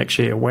now for the next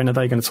year. When are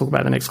they going to talk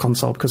about the next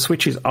console? Because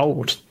Switch is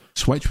old.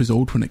 Switch was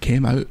old when it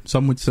came out,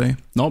 some would say.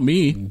 Not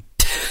me.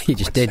 You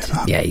just did.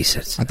 Yeah, you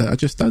said. I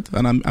just did,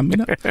 and I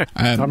mean it.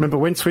 I remember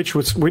when Switch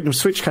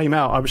came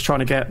out,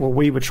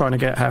 we were trying to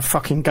get our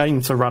fucking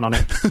game to run on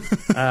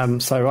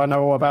it. So I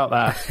know all about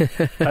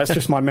that. That's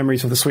just my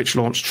memories of the Switch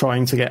launch,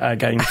 trying to get our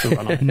game to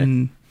run on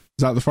it.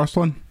 Is that the first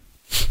one?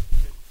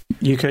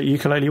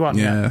 Ukulele One.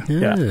 Yeah.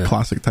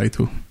 Classic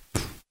title.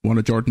 One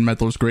of Jordan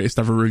Middler's greatest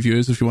ever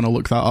reviews, if you want to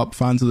look that up,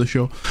 fans of the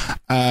show.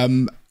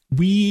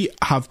 We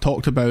have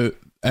talked about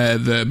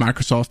the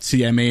Microsoft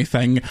CMA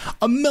thing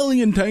a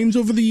million times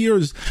over the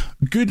years.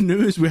 Good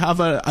news, we have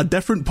a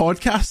different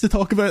podcast to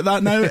talk about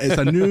that now. It's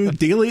a new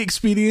daily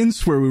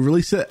experience where we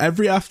release it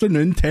every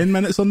afternoon, 10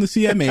 minutes on the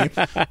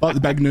CMA. But the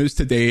big news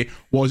today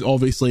was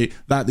obviously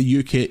that the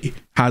UK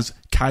has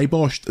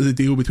kiboshed the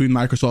deal between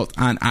Microsoft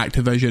and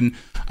Activision,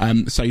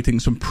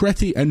 citing some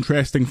pretty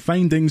interesting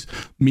findings.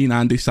 Me and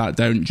Andy sat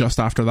down just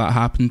after that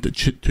happened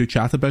to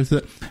chat about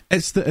it.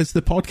 It's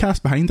the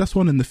podcast behind this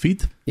one in the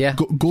feed. Yeah,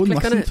 go and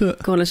listen to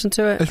it. Go and listen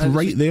to it. It's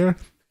right there.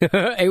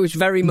 It was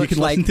very much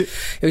like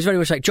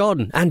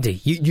Jordan,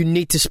 Andy, you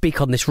need to speak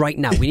on this right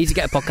now. We need to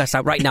get a podcast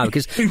out right now,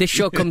 because this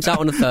show comes out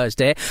on a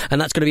Thursday, and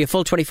that's going to be a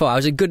full 24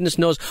 hours, and goodness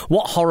knows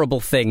what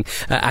horrible thing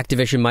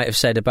Activision might have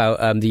said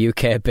about the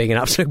UK being an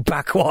absolute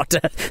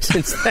backwater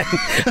since then.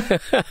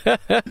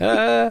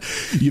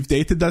 You've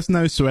dated this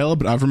now, Suella,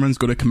 but everyone's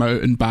going to come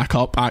out and back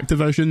up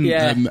Activision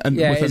within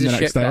the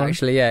next hour.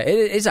 Actually,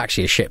 it is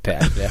actually a shit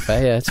pit, actually.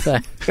 Yeah, it's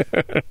fair.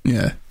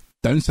 Yeah.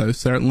 Down south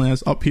certainly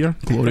is. Up here,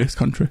 glorious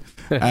country.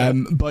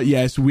 But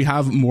yes, we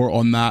have more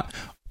on that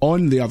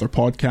on the other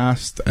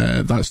podcast.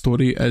 That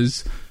story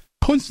is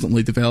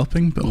constantly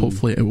developing, but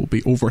hopefully it will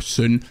be over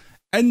soon.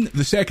 In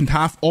the second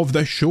half of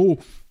this show,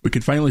 we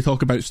can finally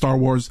talk about Star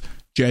Wars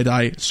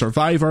Jedi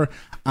Survivor,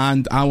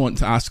 and I want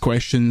to ask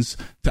questions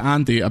to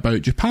Andy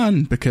about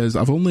Japan, because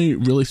I've only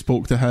really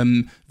spoke to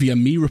him via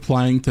me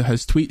replying to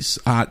his tweets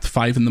at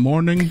 5 a.m.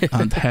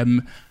 and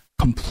him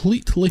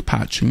completely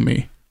patching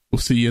me. We'll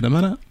see you in a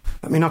minute.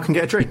 I mean, I can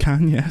get a drink. I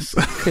can, yes.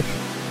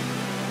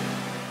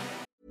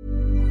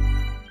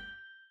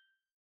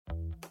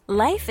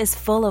 Life is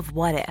full of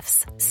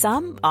what-ifs.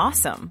 Some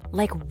awesome,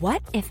 like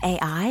what if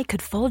AI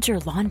could fold your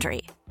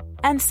laundry?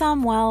 And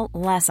some, well,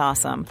 less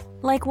awesome,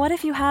 like what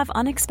if you have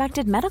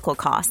unexpected medical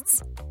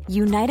costs?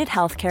 United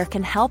Healthcare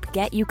can help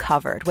get you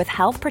covered with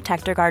Health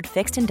Protector Guard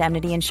fixed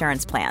indemnity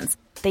insurance plans.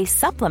 They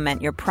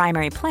supplement your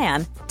primary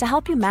plan to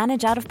help you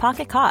manage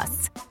out-of-pocket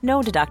costs.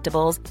 No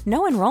deductibles,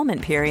 no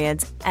enrollment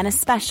periods, and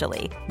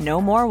especially no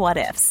more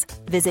what-ifs.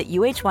 Visit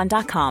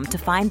UH1.com to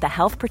find the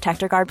Health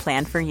Protector Guard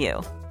plan for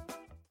you.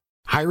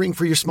 Hiring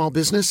for your small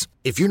business?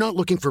 If you're not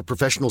looking for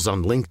professionals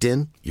on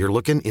LinkedIn, you're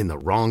looking in the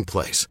wrong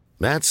place.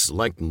 That's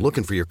like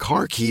looking for your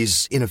car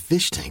keys in a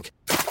fish tank.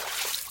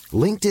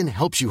 LinkedIn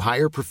helps you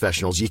hire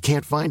professionals you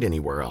can't find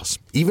anywhere else,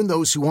 even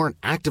those who aren't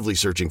actively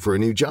searching for a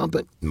new job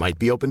but might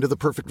be open to the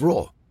perfect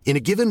role. In a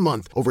given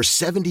month, over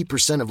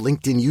 70% of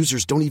LinkedIn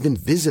users don't even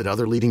visit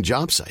other leading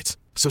job sites.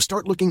 So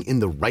start looking in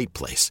the right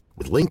place.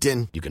 With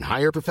LinkedIn, you can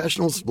hire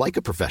professionals like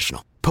a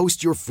professional.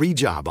 Post your free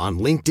job on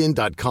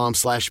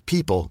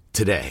linkedin.com/people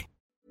today.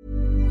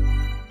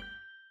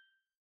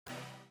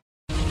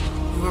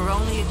 You were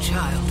only a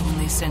child when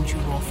they sent you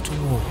off to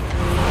war.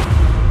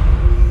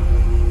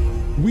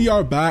 We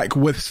are back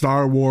with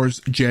Star Wars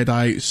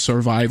Jedi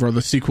Survivor,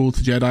 the sequel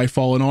to Jedi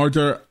Fallen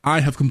Order. I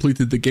have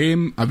completed the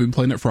game. I've been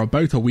playing it for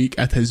about a week.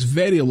 It is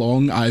very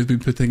long. I've been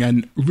putting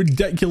in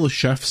ridiculous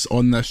shifts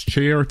on this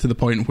chair to the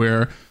point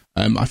where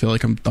I feel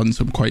like I've done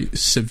some quite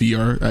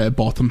severe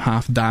bottom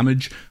half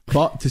damage.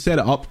 But to set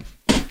it up,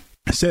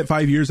 set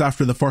 5 years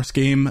after the first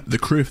game, the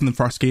crew from the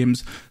first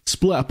games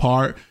split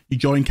apart. You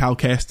join Cal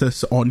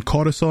Kestis on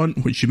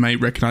Coruscant, which you might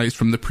recognise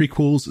from the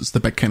prequels. It's the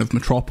big kind of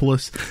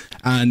metropolis,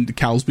 and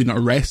Cal's been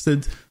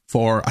arrested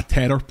for a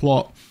terror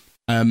plot.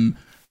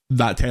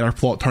 That terror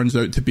plot turns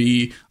out to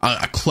be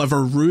a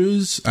clever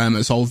ruse.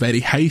 It's all very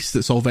heist.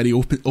 It's all very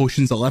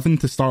Ocean's 11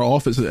 to start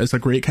off. It's a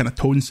great kind of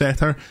tone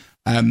setter.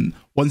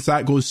 Once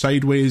that goes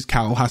sideways,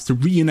 Cal has to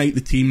reunite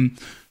the team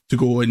to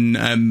go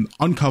and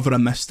uncover a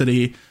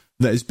mystery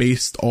that is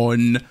based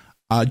on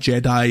a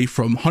Jedi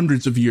from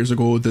hundreds of years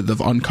ago that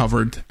they've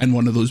uncovered in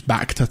one of those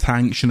Bacta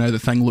tanks. You know, the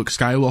thing Luke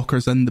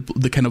Skywalker's in,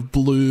 the kind of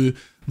blue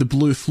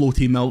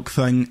floaty milk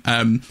thing.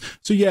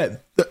 So yeah,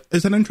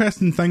 it's an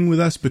interesting thing with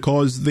this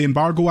because the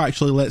embargo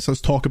actually lets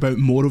us talk about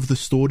more of the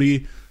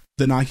story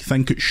than I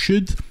think it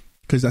should,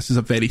 because this is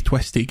a very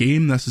twisty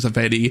game. This is a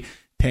very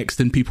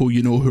texting people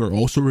you know who are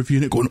also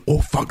reviewing it going,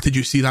 oh fuck, did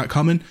you see that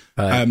coming?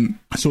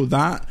 So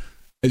that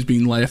is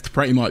being left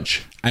pretty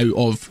much out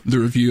of the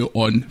review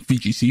on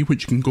VGC,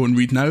 which you can go and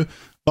read now.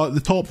 But the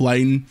top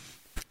line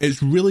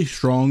is really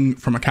strong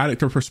from a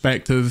character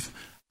perspective,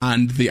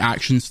 and the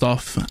action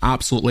stuff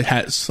absolutely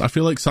hits. I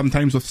feel like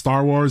sometimes with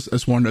Star Wars,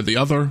 it's one or the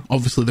other.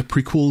 Obviously, the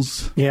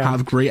prequels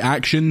have great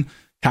action.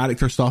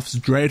 Character stuff's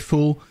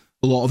dreadful.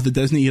 A lot of the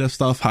Disney era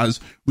stuff has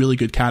really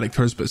good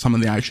characters, but some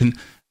of the action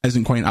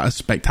isn't quite as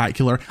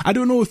spectacular. I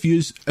don't know if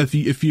you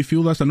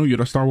feel this. I know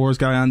you're a Star Wars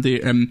guy,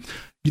 Andy.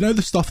 You know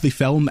the stuff they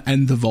film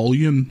in the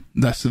volume,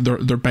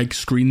 their big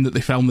screen that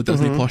they film the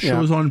Disney Plus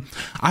shows on?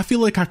 I feel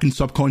like I can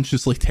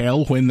subconsciously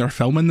tell when they're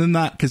filming in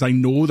that, because I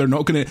know they're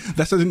not going to...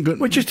 This isn't going...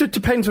 Which just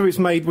depends whether it's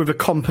made with a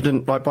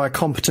competent, like by a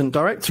competent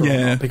director or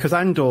not. Because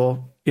Andor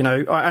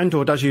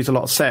does use a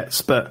lot of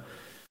sets, but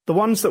the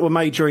ones that were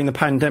made during the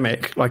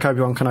pandemic, like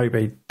Obi-Wan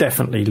Kenobi,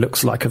 definitely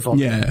looks like a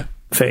volume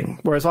thing.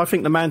 Whereas I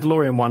think the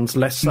Mandalorian one's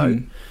less so.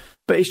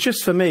 But it's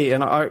just for me,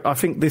 and I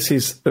think this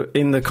is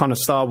in the kind of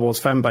Star Wars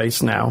fan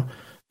base now...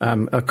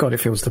 oh God, it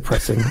feels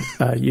depressing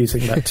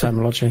using that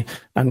terminology,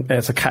 and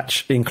as a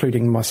catch,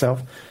 including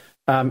myself.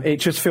 It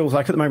just feels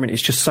like at the moment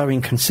it's just so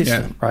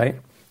inconsistent, right?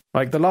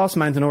 Like the last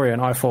Mandalorian,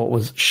 I thought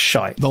was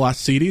shite. The last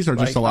series, or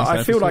just the last?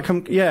 I feel like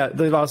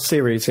the last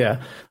series.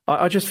 Yeah,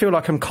 I just feel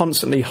like I'm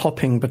constantly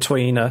hopping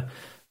between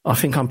I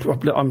think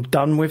I'm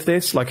done with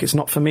this. Like, it's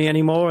not for me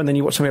anymore. And then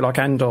you watch something like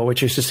Andor,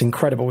 which is just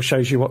incredible,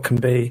 shows you what can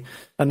be.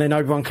 And then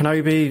Obi-Wan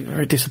Kenobi,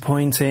 very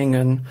disappointing.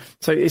 And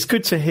so it's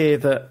good to hear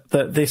that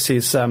this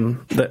is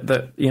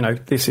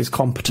this is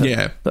competent.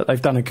 Yeah. That they've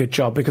done a good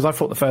job, because I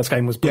thought the first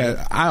game was brilliant.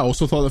 Yeah, I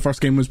also thought the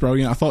first game was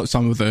brilliant. I thought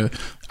some of the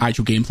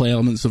actual gameplay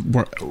elements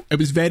it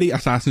was very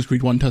Assassin's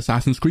Creed 1 to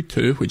Assassin's Creed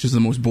 2, which is the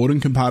most boring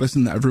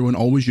comparison that everyone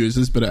always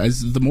uses, but it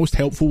is the most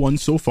helpful one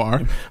so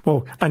far.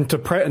 Well, and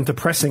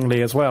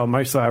depressingly as well,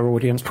 most of our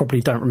audience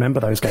probably don't remember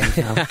those games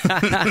now.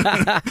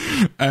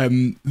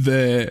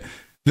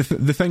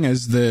 The thing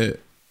is,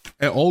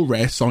 it all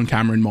rests on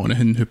Cameron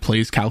Monaghan, who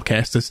plays Cal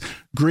Kestis.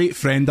 Great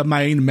friend of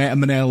mine, met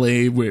him in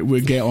LA.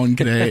 We get on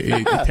great.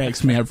 He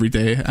texts me every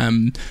day.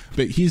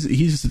 But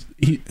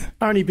he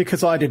only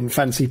because I didn't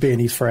fancy being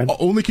his friend.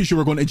 Only because you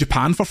were going to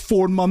Japan for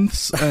 4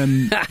 months.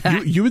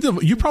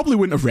 You probably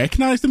wouldn't have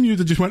recognised him. You'd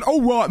have just went,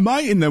 oh right,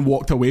 mate, and then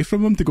walked away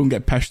from him to go and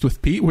get pissed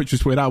with Pete, which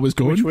is where I was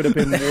going. Which would have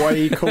been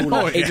way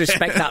cooler. He'd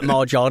respect that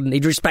more, Jordan.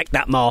 He'd respect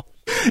that more.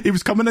 He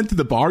was coming into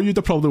the bar. You'd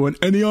have probably went,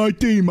 any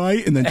ID,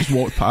 mate, and then just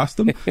walked past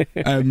him.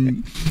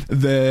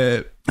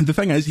 The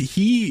thing is,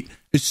 he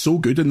is so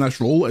good in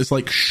this role. It's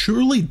like,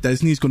 surely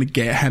Disney's going to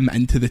get him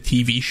into the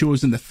TV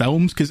shows and the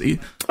films, because they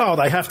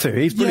have to.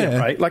 He's brilliant,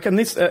 right? Like, and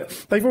this,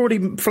 they've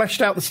already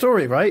fleshed out the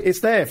story, right? It's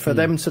there for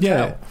them to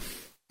tell.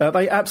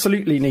 They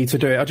absolutely need to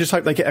do it. I just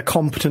hope they get a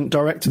competent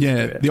director to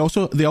do it. They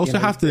also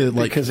have to,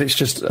 like, because it's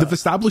just they've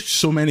established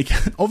so many.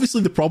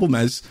 Obviously, the problem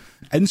is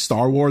in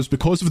Star Wars,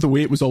 because of the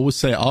way it was always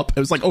set up.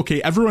 It was like,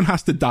 okay, everyone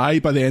has to die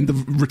by the end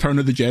of Return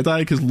of the Jedi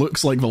because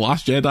Luke's like the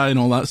last Jedi and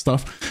all that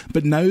stuff.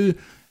 But now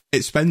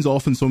it spins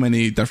off in so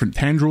many different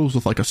tendrils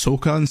with like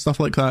Ahsoka and stuff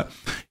like that.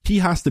 He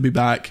has to be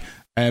back.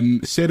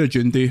 Sarah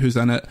Jundy, who's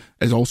in it,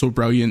 is also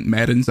brilliant.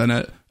 Merrin's in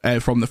it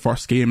from the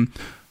first game.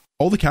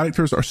 All the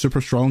characters are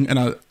super strong,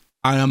 and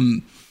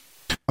I'm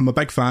a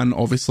big fan,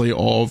 obviously,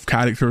 of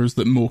characters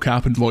that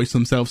mocap and voice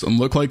themselves and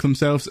look like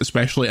themselves,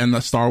 especially in the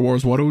Star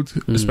Wars world,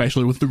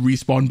 especially with the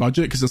Respawn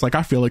budget, because it's like,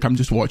 I feel like I'm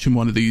just watching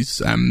one of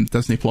these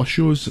Disney Plus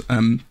shows.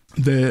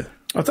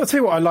 I'll tell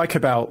you what I like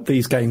about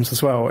these games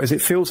as well, is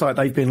it feels like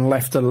they've been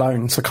left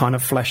alone to kind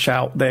of flesh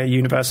out their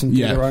universe and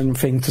do their own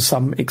thing to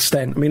some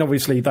extent. I mean,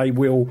 obviously they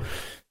will,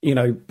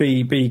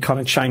 be kind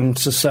of chained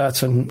to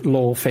certain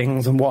lore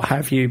things and what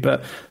have you,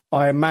 but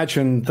I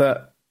imagine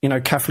that,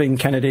 Kathleen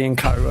Kennedy and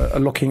co are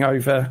looking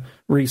over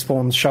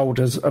Respawn's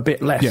shoulders a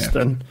bit less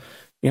than,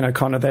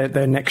 kind of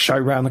their next show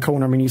round the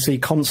corner. I mean, you see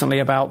constantly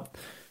about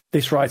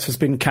this writer's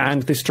been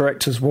canned, this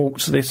director's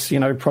walked, this,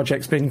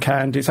 project's been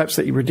canned. It's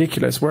absolutely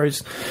ridiculous.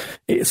 Whereas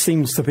it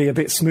seems to be a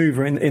bit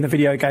smoother in the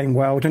video game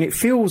world, and it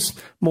feels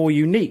more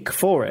unique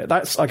for it.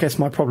 That's, I guess,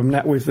 my problem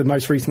now with the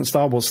most recent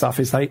Star Wars stuff,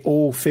 is they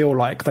all feel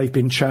like they've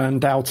been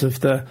churned out of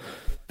the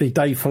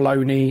Dave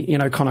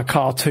Filoni, kind of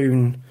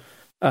cartoon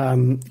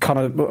kind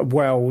of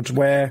world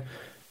where,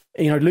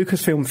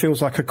 Lucasfilm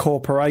feels like a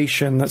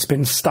corporation that's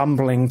been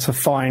stumbling to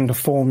find a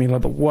formula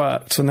that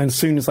worked, and then as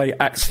soon as they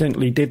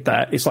accidentally did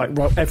that, it's like,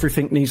 well,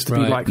 everything needs to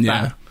be like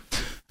that.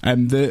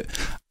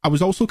 I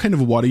was also kind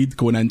of worried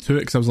going into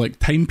it, because I was like,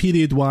 time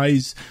period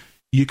wise,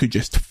 you could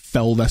just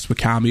fill this with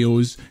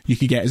cameos. You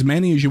could get as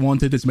many as you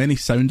wanted, as many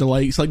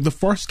sound-alikes. Like, the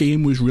first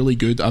game was really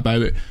good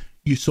about it.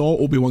 You saw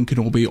Obi-Wan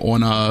Kenobi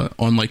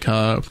on like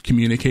a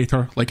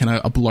communicator, like in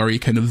a blurry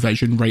kind of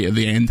vision right at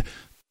the end.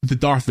 The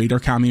Darth Vader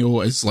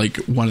cameo is like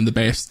one of the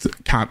best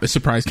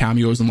surprise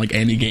cameos in like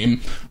any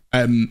game.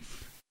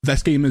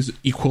 This game is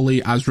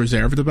equally as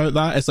reserved about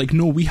that. It's like,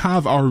 no, we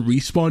have our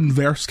Respawn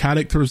verse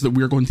characters that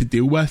we're going to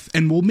deal with,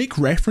 and we'll make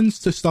reference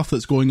to stuff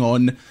that's going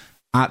on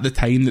at the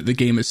time that the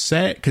game is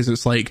set, because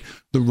it's like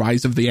the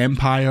rise of the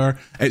Empire.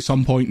 At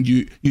some point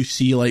you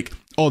see like,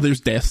 oh,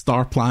 there's Death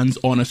Star plans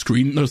on a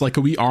screen. There's like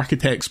a wee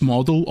architect's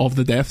model of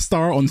the Death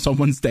Star on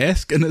someone's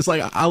desk, and it's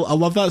like, I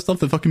love that stuff,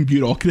 the fucking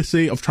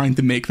bureaucracy of trying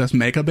to make this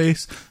mega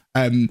base.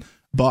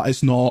 But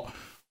it's not,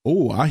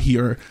 oh, I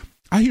hear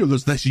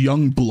there's this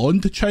young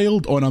blonde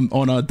child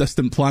on a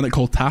distant planet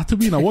called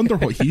Tatooine. I wonder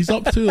what he's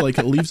up to. Like,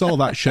 it leaves all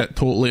that shit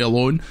totally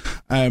alone.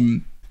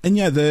 And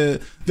yeah,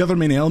 the other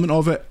main element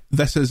of it,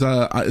 this is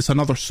it's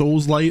another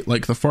Souls-like,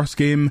 like the first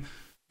game.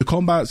 The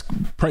combat's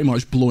pretty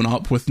much blown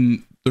up with.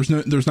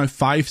 There's now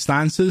 5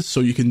 stances, so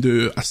you can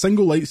do a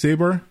single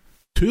lightsaber,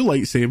 2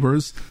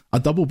 lightsabers, a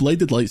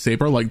double-bladed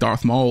lightsaber like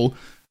Darth Maul,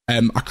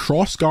 a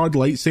cross-guard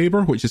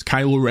lightsaber, which is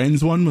Kylo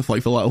Ren's one with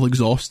like the little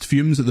exhaust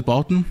fumes at the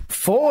bottom.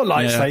 4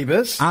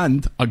 lightsabers?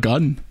 And a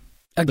gun.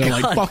 They're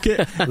like, fuck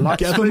it,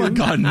 give him a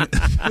gun.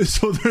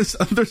 So there's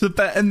a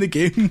bit in the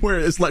game where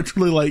it's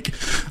literally like,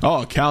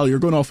 oh, Cal, you're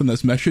going off on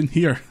this mission,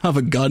 here, have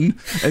a gun.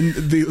 And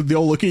they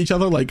all look at each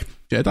other like,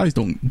 Jedis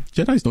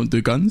don't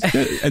do guns.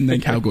 And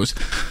then Cal goes,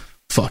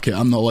 fuck it,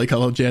 I'm not like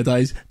other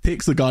Jedis,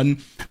 takes the gun,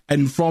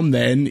 and from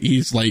then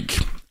he's like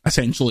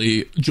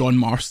essentially John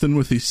Marston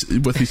with his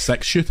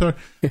 6-shooter.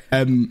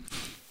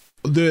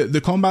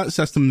 The combat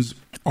systems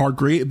are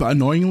great, but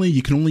annoyingly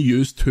you can only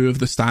use 2 of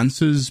the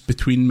stances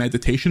between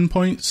meditation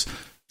points,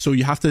 so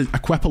you have to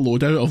equip a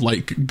loadout of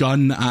like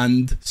gun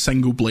and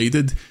single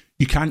bladed.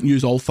 You can't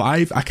use all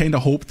 5. I kind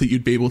of hoped that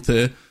you'd be able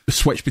to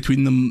switch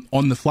between them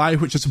on the fly,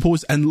 which I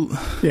suppose...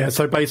 Yeah,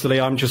 so basically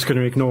I'm just going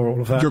to ignore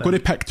all of that. You're going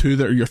to pick 2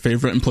 that are your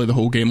favourite and play the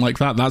whole game like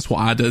that. That's what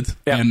I did.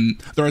 Yeah.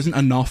 There isn't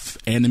enough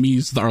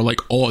enemies that are like,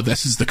 oh,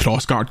 this is the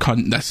crossguard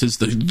cunt, this is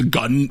the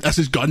gun, this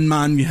is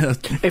Gunman. Yeah.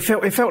 It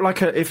felt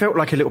like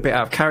a little bit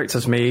out of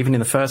character to me, even in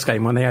the first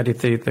game when they added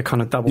the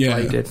kind of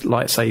double-bladed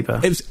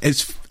lightsaber.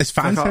 It's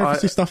fan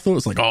servicey stuff though.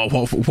 It's like, oh,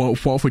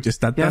 what if we just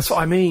did this? That's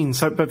what I mean.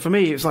 So, but for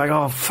me, it's like,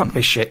 oh, fuck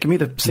this shit. Give me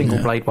the single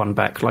blade one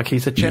back. Like,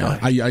 he's a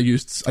Jedi. Yeah, I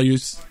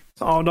used.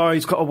 Oh no,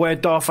 he's got to wear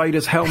Darth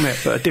Vader's helmet,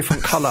 but a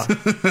different colour.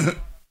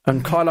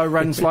 And Kylo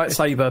Ren's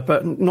lightsaber,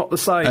 but not the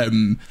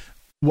same.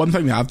 One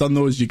thing that I've done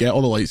though is you get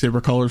all the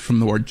lightsaber colours from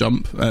the word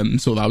jump.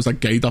 So that was a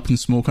guide up in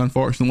smoke.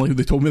 Unfortunately,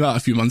 they told me that a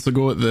few months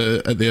ago at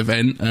the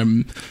event.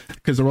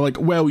 Because they were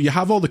like, well, you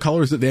have all the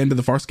colours at the end of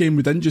the first game.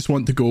 We didn't just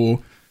want to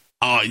go,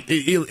 oh,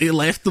 he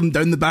left them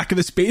down the back of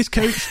the space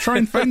couch. Try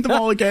and find them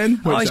all again.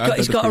 Oh,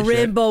 he's got a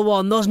rainbow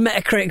one. Those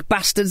Metacritic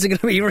bastards are going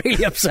to be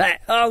really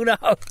upset. Oh no.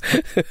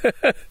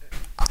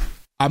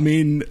 I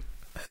mean,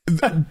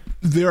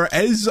 there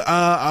is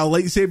a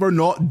lightsaber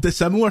not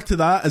dissimilar to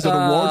that as a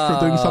reward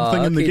for doing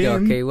something in the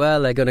game. Okay,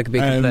 well, they're going to be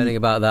complaining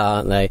about that,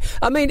 aren't they?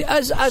 I mean,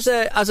 as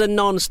a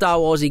non-Star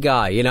Warsy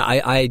guy, you know,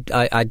 I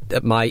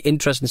my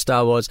interest in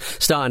Star Wars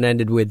started and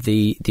ended with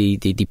the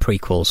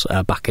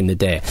prequels back in the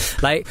day.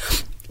 Like,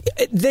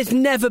 there's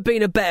never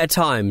been a better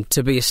time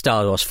to be a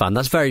Star Wars fan.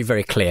 That's very,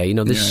 very clear. You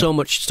know, there's so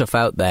much stuff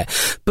out there,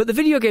 but the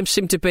video games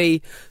seem to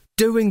be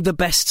doing the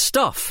best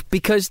stuff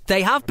because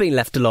they have been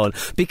left alone,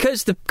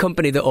 because the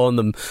company that own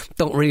them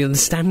don't really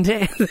understand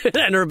it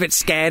and are a bit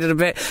scared and a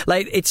bit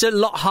like, it's a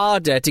lot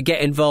harder to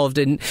get involved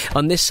in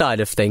on this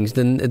side of things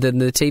than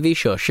the TV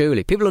show.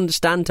 Surely people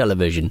understand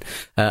television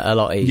a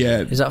lot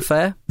easier. Is that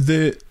fair?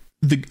 The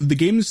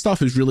game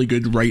stuff is really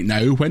good right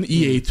now. When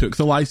EA took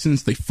the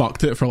license, they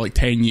fucked it for like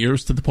 10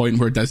 years to the point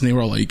where Disney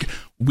were like,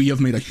 we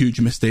have made a huge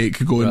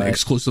mistake going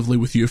exclusively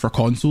with you for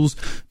consoles.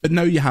 But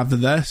now you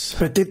have this.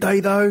 But did they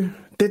though?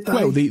 Did they?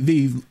 Well,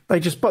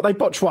 they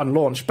botched one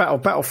launch.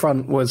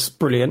 Battlefront was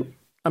brilliant.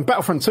 And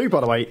Battlefront 2, by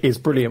the way, is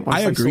brilliant.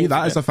 I agree.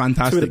 That is a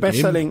fantastic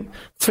game.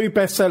 Two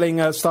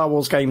best-selling Star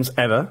Wars games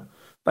ever.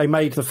 They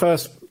made the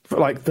first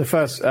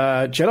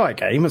Jedi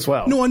game as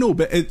well. No, I know,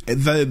 but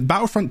the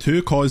Battlefront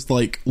 2 caused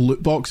like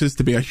loot boxes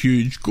to be a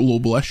huge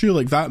global issue.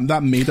 Like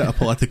that made it a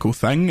political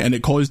thing, and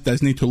it caused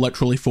Disney to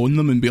literally phone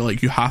them and be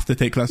like, "You have to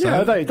take this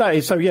out."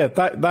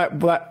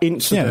 That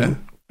incident.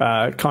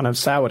 Kind of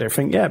soured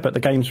everything, but the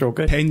games are all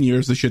good. 10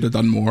 years they should have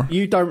done more.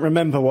 You don't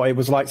remember what it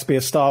was like to be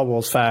a Star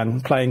Wars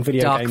fan playing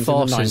video games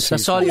Forces. in the 90s.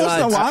 That's all you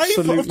had.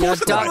 Absolutely.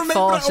 Dark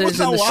Forces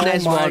and the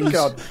SNES ones. Oh my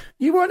God.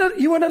 You weren't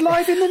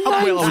alive in the 90s.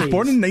 Well, I was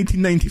born in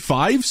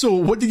 1995, so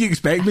what did you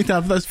expect me to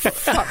have this?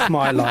 Fuck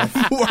my life.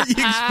 What are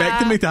you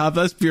expecting me to have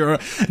this pure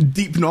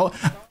deep knowledge?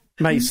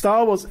 Mate,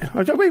 Star Wars...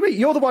 Wait,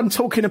 you're the one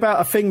talking about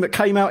a thing that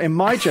came out in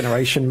my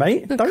generation,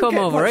 mate. Don't Come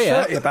get over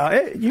here about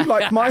it. You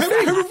like my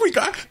thing. How have we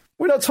got...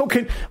 We're not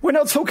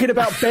talking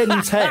about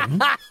Ben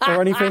 10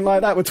 or anything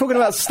like that. We're talking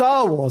about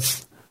Star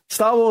Wars.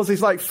 Star Wars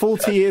is like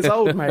 40 years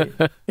old, mate.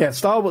 Yeah,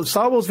 Star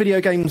Wars video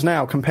games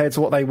now compared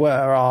to what they were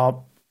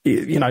are,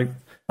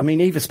 I mean,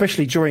 even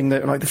especially during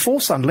the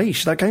Force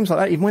Unleashed, that games like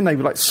that, even when they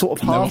were like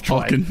sort of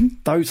half-trying,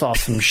 those are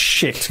some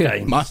shit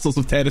games. Masters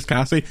of Terrace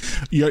Cassie,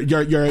 you're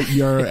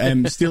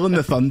stealing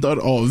the thunder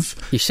of.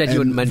 You said you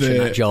wouldn't mention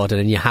that, Jordan,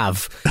 and you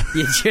have.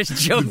 You just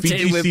jumped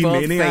in with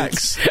both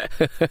Maniacs.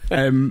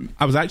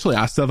 I was actually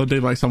asked the other day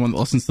by someone that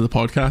listens to the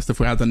podcast if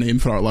we had a name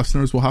for our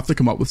listeners. We'll have to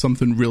come up with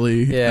something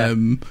really.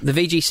 The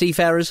VGC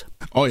Farers.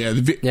 Oh yeah,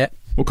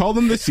 we'll call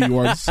them the C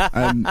words.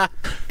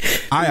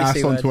 I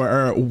asked on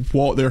Twitter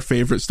what their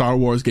favourite Star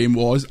Wars game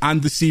was,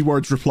 and the C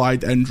words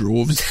replied in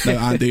droves.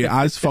 Now, Andy,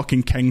 as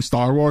fucking King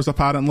Star Wars,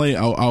 apparently,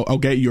 I'll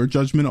get your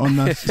judgment on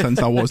this since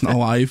I wasn't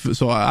alive,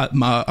 so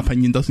my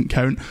opinion doesn't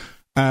count.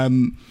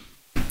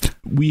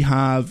 We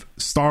have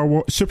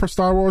Super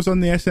Star Wars on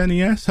the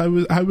SNES.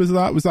 How was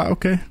that? Was that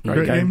okay?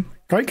 Great game.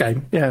 Great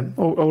game. Yeah,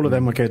 all of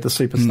them were good. The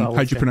Super Star Wars.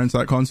 How'd you pronounce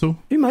that console?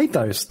 Who made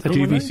those? The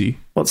GVC.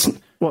 The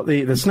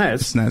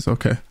SNES? SNES,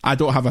 okay. I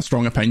don't have a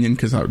strong opinion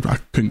because I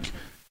couldn't.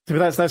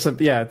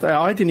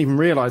 I didn't even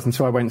realise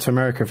until I went to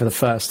America for the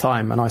first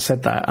time, and I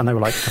said that, and they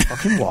were like,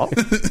 "Fucking what?"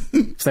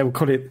 So they would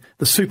call it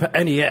the Super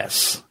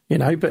NES,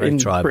 but very in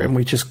tribal. Britain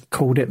we just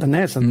called it the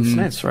NES and the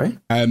SNES,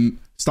 right?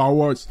 Star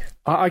Wars.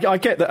 I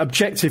get that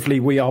objectively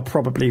we are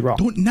probably wrong.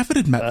 Don't never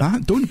admit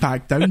that. Don't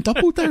back down.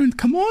 Double down.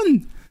 Come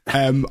on.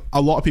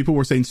 A lot of people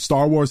were saying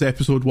Star Wars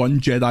Episode 1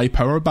 Jedi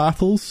Power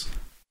Battles,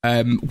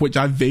 which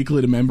I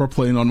vaguely remember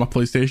playing on my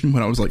PlayStation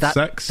when I was like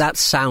 6. That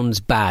sounds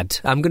bad.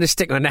 I'm going to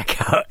stick my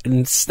neck out,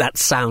 and that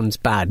sounds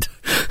bad.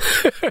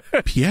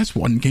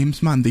 PS1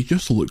 games, man, they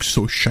just look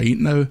so shite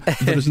now.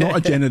 There is not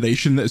a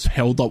generation that's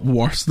held up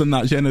worse than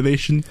that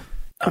generation.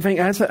 I think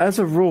as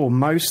a rule,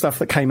 most stuff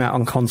that came out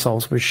on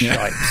consoles was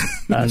shite.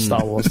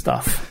 Star Wars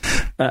stuff.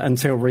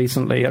 Until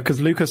recently, because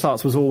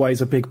LucasArts was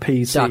always a big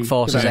PC. Dark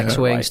Forces,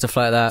 X-Wing, stuff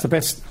like that. It's the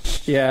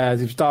best, it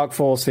was Dark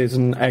Forces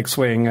and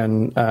X-Wing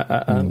and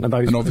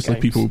those. And obviously,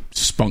 games. People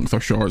spunk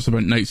their shorts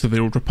about Knights of the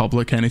Old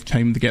Republic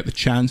anytime they get the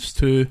chance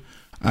to.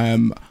 I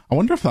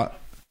wonder if that,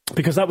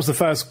 because that was the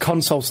first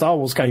console Star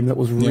Wars game that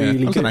was really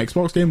that was good. An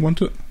Xbox game,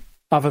 wasn't it?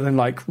 Other than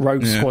like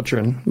Rogue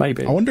Squadron,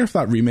 maybe. I wonder if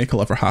that remake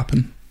will ever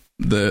happen.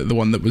 The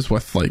one that was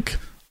with like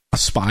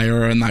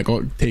Aspire and that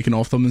got taken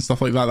off them and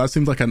stuff like that. That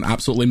seems like an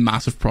absolutely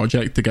massive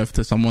project to give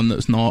to someone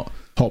that's not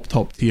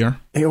top tier.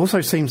 It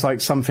also seems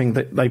like something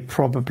that they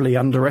probably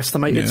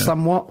underestimated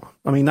somewhat.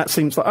 I mean, that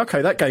seems like,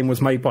 okay, that game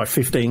was made by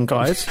 15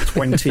 guys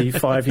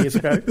 25 years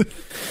ago.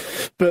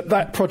 But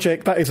that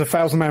project, that is a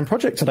 1,000-man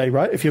project today,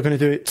 right? If you're going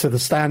to do it to the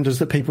standards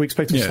that people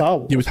expect of Star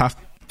Wars. You would have.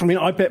 I mean,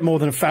 I bet more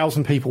than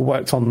 1,000 people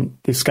worked on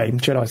this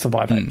game, Jedi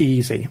Survivor,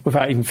 easy,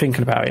 without even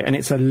thinking about it. And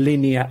it's a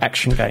linear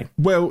action game.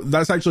 Well,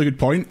 that's actually a good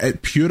point.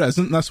 It pure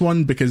isn't this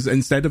one, because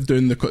instead of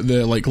doing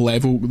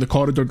the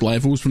corridored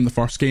levels from the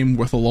first game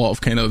with a lot of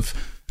kind of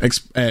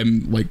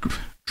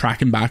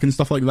tracking back and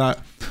stuff like that,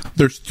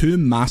 there's 2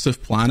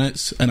 massive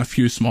planets and a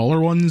few smaller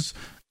ones.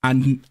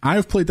 And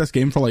I've played this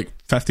game for like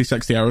 50,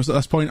 60 hours at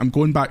this point. I'm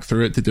going back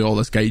through it to do all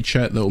this guide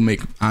shit that will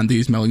make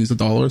Andy's millions of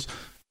dollars.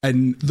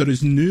 And there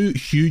is new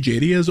huge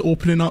areas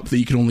opening up that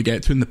you can only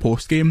get to in the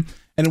post game.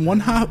 And on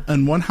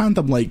one hand,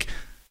 I'm like,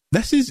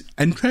 this is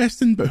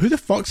interesting, but who the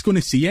fuck's going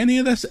to see any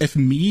of this if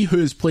me, who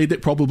has played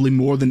it probably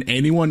more than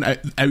anyone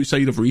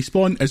outside of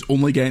Respawn, is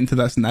only getting to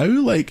this now?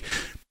 Like,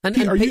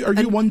 are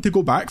you one to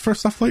go back for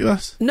stuff like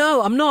this?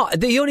 No, I'm not.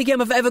 The only game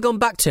I've ever gone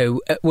back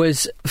to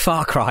was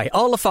Far Cry.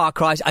 All the Far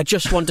Cries, I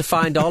just want to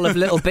find all of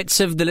little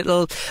bits of the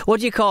little, what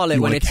do you call it?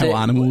 When it's kill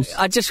animals?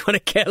 I just want to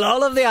kill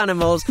all of the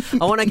animals.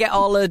 I want to get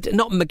all the,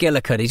 not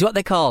McGillicuddies, what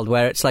they called,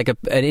 where it's like an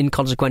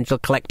inconsequential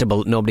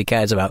collectible that nobody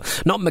cares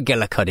about. Not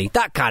McGillicuddy,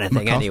 that kind of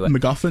thing anyway.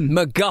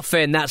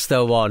 MacGuffin, that's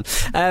the one.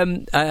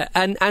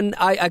 And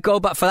I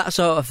go back for that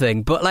sort of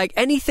thing. But like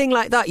anything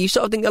like that, you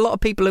sort of think a lot of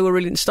people who are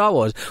really into Star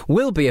Wars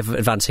will be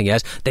advancing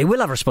years. They will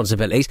have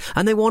responsibilities,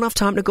 and they won't have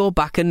time to go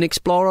back and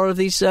explore all of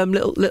these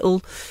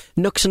little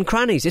nooks and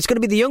crannies. It's going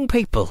to be the young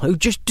people who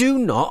just do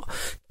not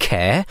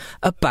care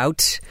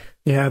about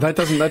Yeah, that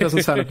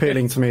doesn't sound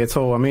appealing to me at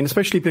all. I mean,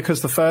 especially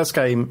because the first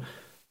game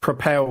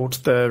propelled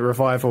the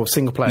revival of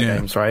single-player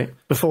games, right?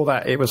 Before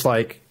that, it was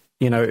like,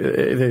 you know,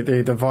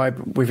 the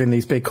vibe within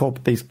these big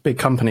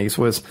companies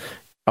was,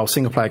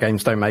 single-player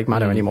games don't make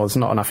money anymore. There's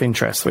not enough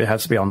interest. It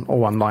has to be all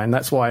online.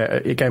 That's why,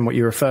 again, what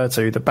you refer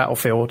to, the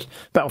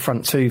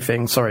Battlefront 2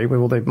 thing, with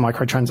all the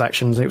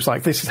microtransactions, it was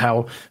like, this is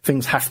how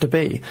things have to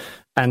be.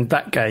 And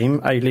that game,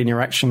 a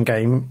linear action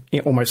game,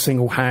 it almost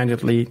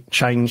single-handedly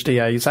changed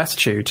EA's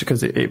attitude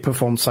because it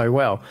performed so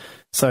well.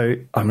 So,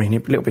 I mean, a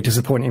little bit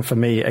disappointing for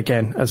me,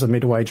 again, as a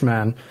middle-aged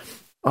man.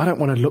 I don't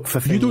want to look for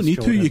things. You don't need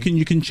Jordan. to.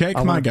 You can check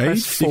my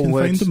guides. You can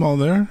find them all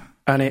there.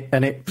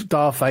 And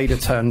Darth Vader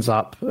turns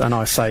up, and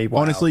I say,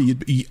 wow. Honestly,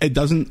 it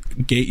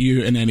doesn't get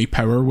you in any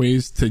power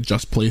ways to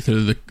just play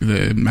through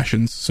the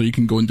missions, so you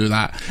can go and do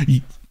that.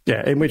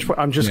 In which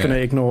I'm just going to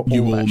ignore all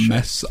you will that shit.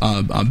 miss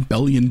a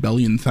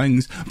billion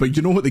things. But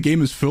you know what the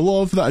game is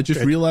full of that I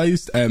just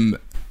realised?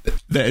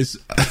 That is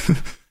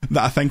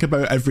that I think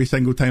about every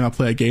single time I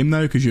play a game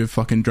now, because you've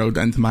fucking drilled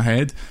it into my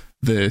head.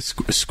 The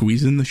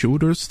squeezing the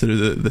shoulders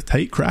through the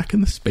tight crack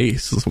in the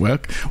space.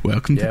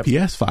 Welcome to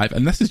PS5.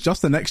 And this is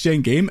just a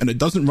next-gen game, and it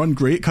doesn't run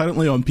great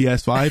currently on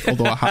PS5,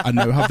 although I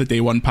now have the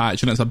day one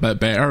patch, and it's a bit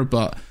better,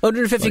 but...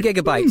 150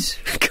 gigabytes.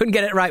 Couldn't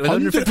get it right with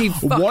 150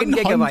 fucking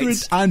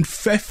gigabytes.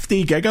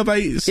 150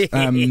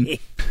 gigabytes.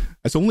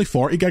 It's only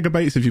 40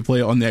 gigabytes if you play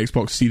it on the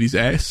Xbox Series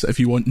S, if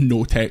you want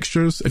no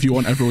textures, if you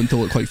want everyone to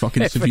look like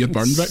fucking severe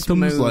burn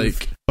victims.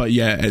 But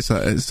yeah, it's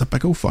a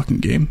big old fucking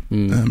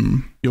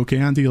game. You okay,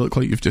 Andy? You look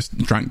like you've just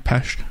drank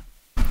pish.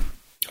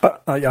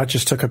 I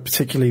just took a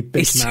particularly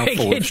big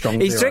mouthful of Strong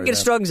Zero. He's drinking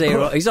Strong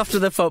Zero. He's off to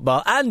the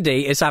football.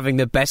 Andy is having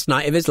the best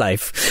night of his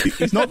life.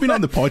 He's not been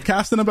on the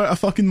podcast in about a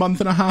fucking month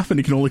and a half, and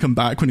he can only come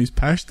back when he's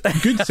pissed.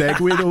 Good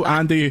segue though,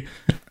 Andy.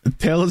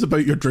 Tell us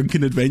about your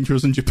drinking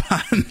adventures in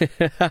Japan.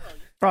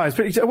 Right,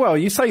 well,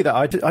 you say that.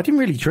 I didn't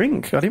really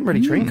drink. I didn't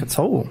really drink at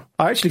all.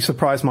 I actually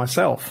surprised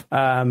myself.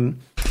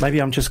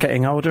 Maybe I'm just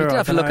getting older. You did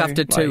have to look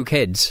after two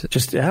kids.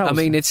 That's...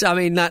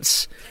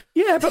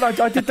 Yeah, but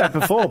I did that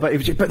before.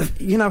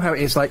 But you know how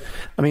it is. Like,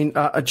 I mean,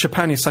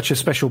 Japan is such a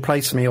special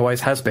place for me.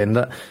 Always has been.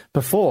 That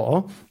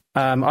before.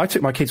 I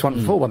took my kids once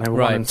before when they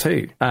were 1 and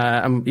 2.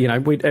 And, you know,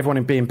 everyone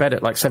would be in bed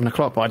at like 7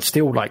 o'clock, but I'd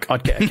still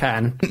I'd get a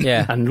can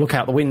and look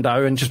out the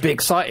window and just be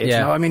excited. Yeah.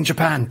 You know, I'm in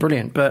Japan.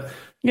 Brilliant. But,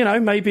 you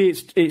know, maybe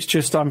it's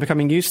just I'm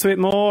becoming used to it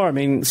more. I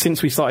mean,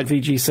 since we started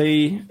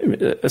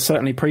VGC,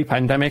 certainly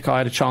pre-pandemic, I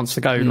had a chance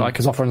to go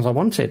as often as I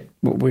wanted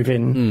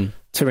within,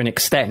 to an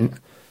extent.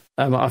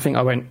 I think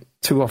I went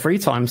 2 or 3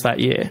 times that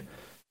year.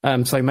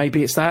 So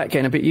maybe it's that,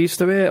 getting a bit used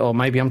to it, or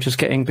maybe I'm just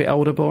getting a bit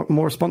older,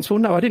 more responsible.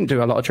 No, I didn't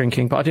do a lot of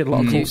drinking, but I did a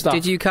lot of cool stuff.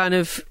 Did you kind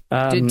of...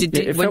 when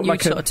you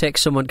sort of take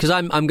someone... Because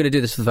I'm going to do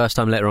this for the first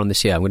time later on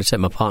this year. I'm going to take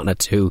my partner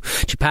to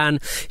Japan.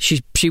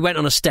 She went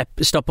on a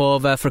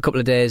stopover for a couple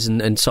of days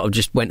and sort of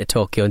just went to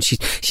Tokyo. And she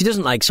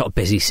doesn't like sort of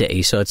busy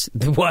cities, so it's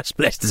the worst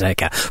place to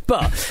take her.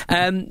 But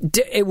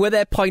were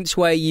there points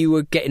where you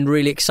were getting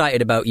really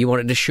excited about, you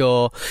wanted to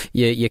show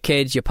your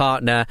kids, your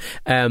partner,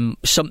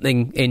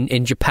 something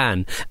in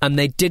Japan, and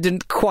they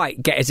didn't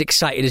quite get as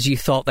excited as you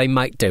thought they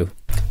might do?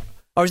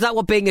 Or is that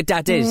what being a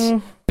dad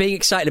is? Being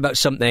excited about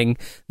something,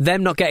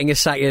 them not getting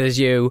excited as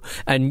you,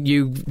 and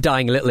you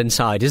dying a little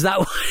inside. Is that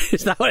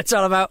what it's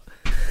all about?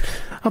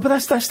 Oh, but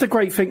that's the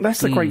great thing.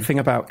 That's the great thing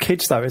about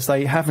kids, though, is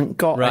they haven't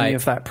got any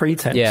of that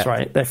pretense,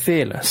 right? They're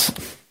fearless.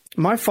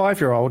 My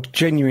 5-year-old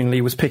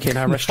genuinely was picking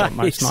our restaurant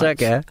most nights.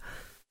 Okay.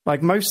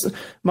 Like me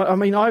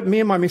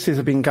and my missus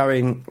have been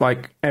going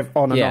like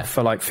on and off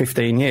for like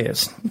 15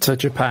 years to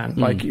Japan.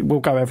 Like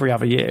we'll go every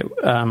other year.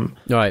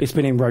 It's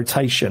been in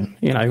rotation.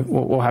 You know,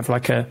 we'll have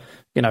like a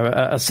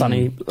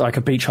sunny like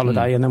a beach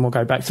holiday, and then we'll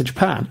go back to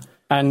Japan.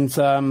 And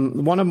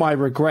one of my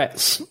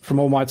regrets from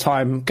all my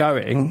time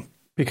going,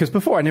 because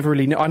before I never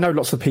really knew. I know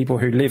lots of people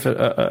who live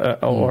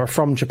or are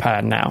from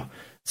Japan now,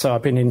 so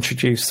I've been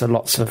introduced to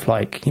lots of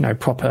like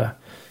proper.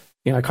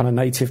 Kind of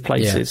native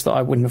places that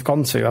I wouldn't have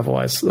gone to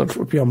otherwise,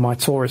 beyond my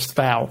tourist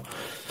vow.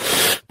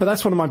 But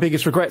that's one of my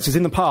biggest regrets, is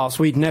in the past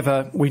we'd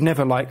never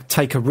like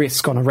take a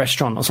risk on a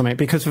restaurant or something,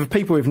 because for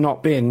people who've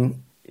not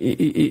been,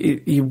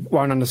 you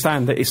won't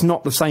understand that it's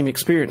not the same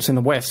experience in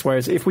the West.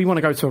 Whereas if we want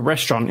to go to a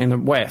restaurant in the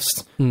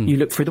West, you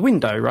look through the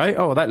window, right?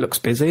 Oh, that looks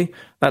busy.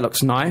 That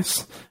looks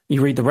nice.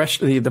 You read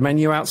the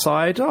menu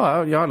outside.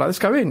 Oh, yeah, let's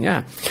go in.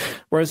 Yeah.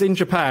 Whereas in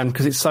Japan,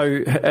 because it's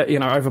so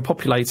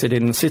overpopulated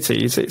in the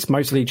cities, it's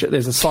mostly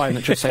there's a sign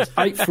that just says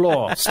 8th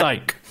floor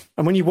steak.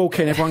 And when you walk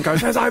in, everyone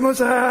goes, and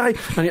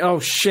oh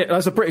shit,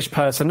 there's a British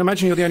person.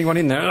 Imagine you're the only one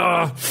in there.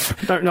 Oh,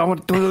 I don't know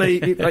what to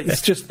believe. Like,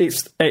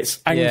 it's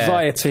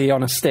anxiety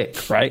on a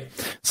stick, right?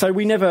 So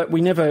we never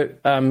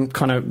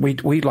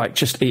we'd like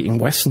just eating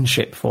Western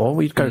shit before.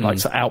 We'd go like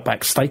to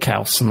Outback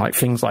Steakhouse and like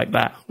things like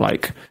that,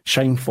 like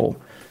shameful.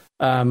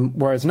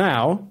 Whereas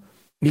now,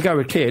 you go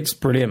with kids,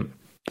 brilliant.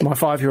 My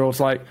 5-year-old's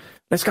like,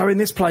 let's go in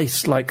this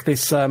place, like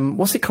this.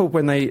 What's it called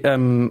when they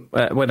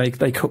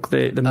cook the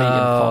meat in the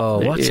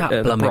pot? What's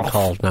that blooming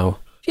called now?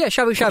 Yeah,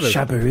 shabu shabu.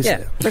 Shabu, is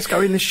it? Let's go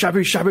in this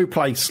shabu shabu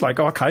place. Like,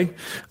 okay,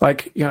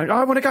 like, you know,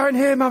 I want to go in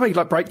here, mummy.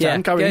 Like, break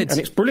down, go in, and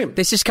it's brilliant.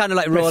 This is kind of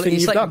like rolling.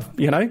 It's like done,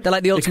 you know, they're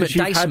like the ultimate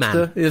dice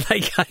man.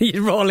 Like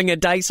you're rolling a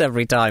dice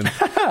every time.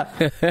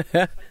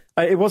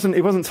 It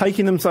wasn't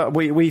taking them. So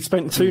we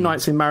spent 2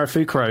 nights in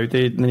Marifukuro,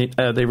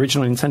 the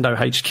original Nintendo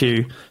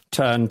HQ,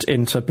 turned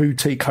into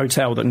boutique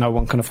hotel that no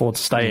one can afford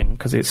to stay in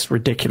because it's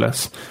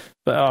ridiculous.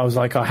 But I was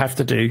like, I have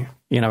to do,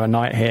 you know, a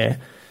night here.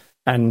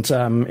 And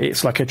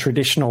it's like a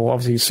traditional,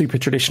 obviously super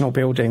traditional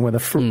building where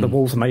the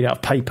walls are made out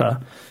of paper.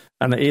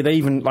 And they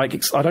even, like,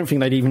 I don't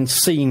think they'd even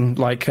seen,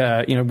 like,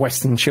 you know,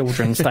 Western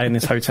children stay in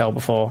this hotel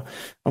before.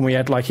 And we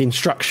had, like,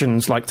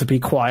 instructions, like, to be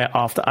quiet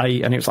after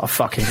 8. And it was like,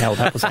 fucking hell,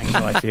 that was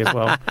anxiety as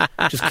well.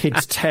 Just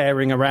kids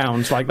tearing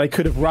around. Like, they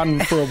could have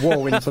run through a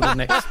wall into the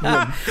next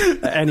room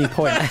at any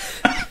point.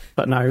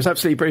 But no, it was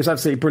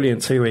absolutely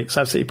brilliant 2 weeks.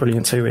 Absolutely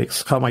brilliant 2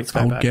 weeks. Can't wait to go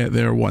back. I'll get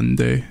there one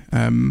day.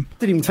 Didn't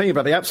even tell you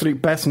about the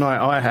absolute best night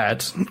I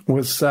had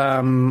was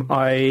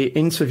I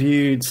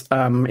interviewed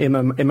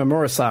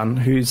Imamura-san,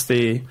 who's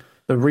the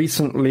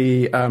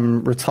recently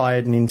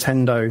retired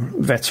Nintendo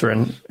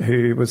veteran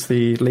who was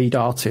the lead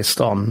artist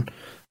on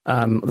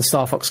the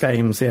Star Fox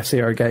games, the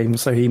F-Zero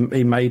games. So he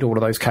made all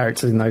of those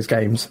characters in those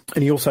games.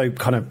 And he also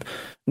kind of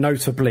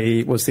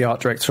notably was the art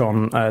director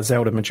on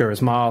Zelda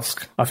Majora's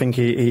Mask. I think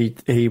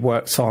he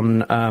worked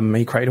on,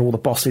 he created all the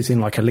bosses in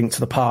like A Link to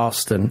the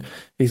Past, and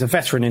he's a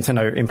veteran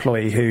Nintendo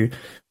employee who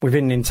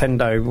within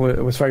Nintendo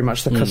was very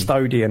much the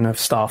custodian of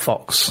Star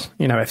Fox,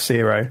 you know,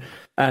 F-Zero.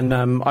 And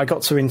I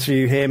got to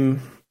interview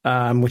him,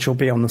 which will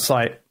be on the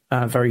site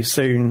very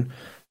soon.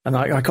 And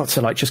I got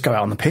to like just go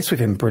out on the piss with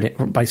him,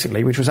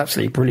 basically, which was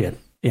absolutely brilliant.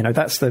 You know,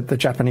 that's the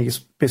Japanese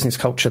business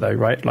culture, though,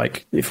 right?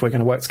 Like, if we're going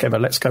to work together,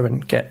 let's go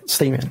and get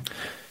steaming.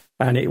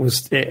 And it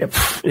was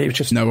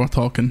just now we're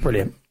talking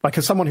brilliant. Like,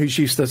 as someone who's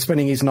used to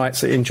spending his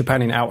nights in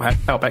Japan in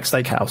Outback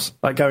Steakhouse,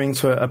 like going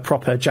to a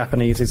proper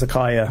Japanese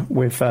izakaya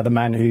with the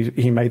man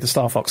who made the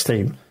Star Fox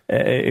team,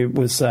 it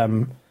was you know,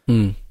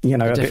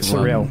 a bit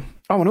surreal.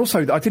 Oh, and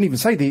also I didn't even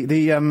say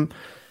the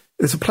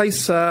there's a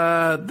place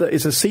that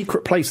is a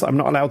secret place that I'm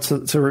not allowed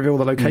to reveal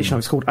the location of.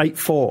 It's called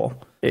 8-4.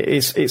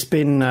 It's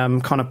been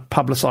kind of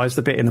publicised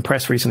a bit in the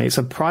press recently. It's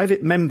a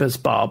private members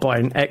bar by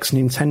an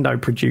ex-Nintendo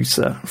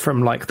producer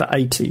from like the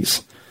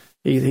 80s.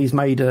 He's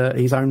made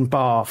his own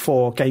bar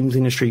for games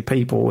industry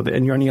people,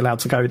 and you're only allowed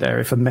to go there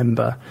if a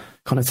member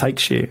kind of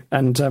takes you.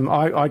 And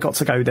I got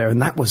to go there,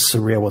 and that was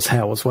surreal as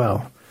hell as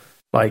well.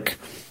 Like,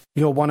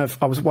 I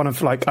was one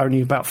of like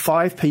only about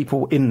 5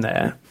 people in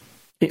there.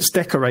 It's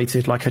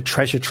decorated like a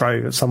treasure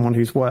trove of someone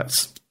who's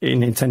worked in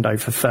Nintendo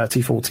for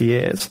 30, 40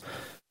 years.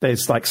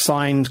 There's like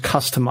signed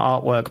custom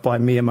artwork by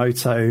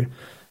Miyamoto,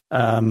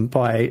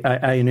 by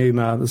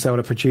Aonuma, the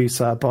Zelda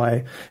producer,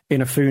 by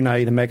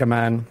Inafune, the Mega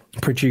Man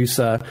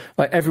producer.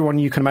 Like everyone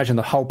you can imagine,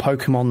 the whole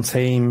Pokemon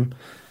team,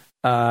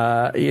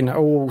 you know,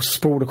 all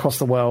sprawled across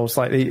the walls,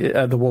 like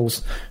the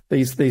walls.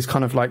 These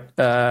kind of like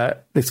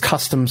this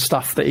custom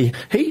stuff that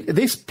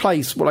this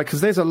place, well, like,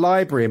 because there's a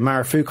library in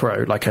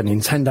Marifukuro, like a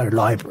Nintendo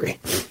library,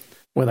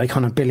 where they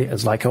kind of bill it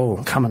as like,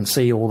 oh, come and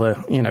see all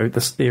the, you know,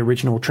 the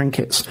original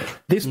trinkets.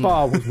 This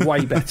bar was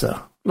way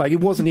better. Like,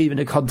 it wasn't even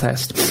a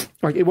contest.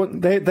 Like, it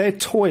wasn't, their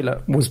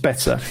toilet was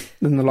better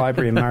than the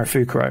library in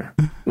Marifukuro.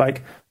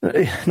 Like,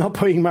 not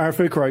putting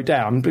Marifukuro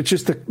down, but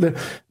just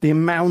the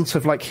amount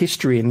of like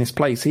history in this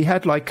place. He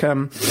had like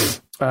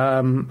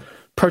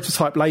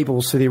prototype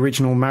labels for the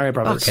original Mario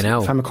Brothers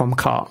Famicom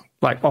cart,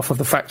 like off of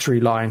the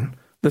factory line.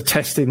 The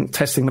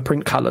testing the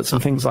print colours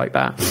and things like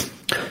that.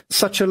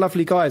 Such a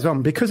lovely guy as well.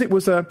 Because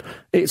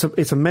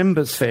it's a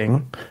members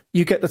thing.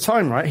 You get the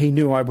time right. He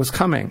knew I was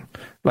coming.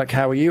 Like,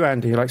 how are you,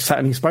 Andy? Like, sat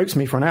and he spoke to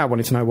me for an hour.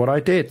 Wanted to know what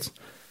I did.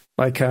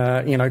 Like,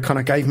 you know, kind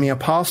of gave me a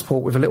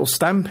passport with a little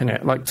stamp in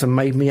it, like to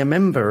made me a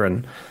member,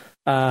 and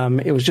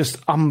it was just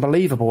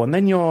unbelievable. And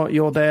then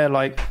you're there,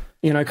 like,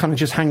 you know, kind of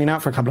just hanging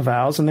out for a couple of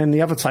hours, and then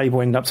the other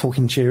table end up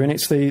talking to you, and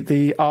it's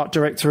the art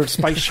director of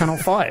Space Channel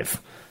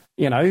 5.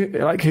 You know,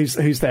 like who's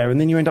there,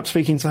 and then you end up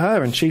speaking to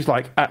her, and she's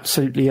like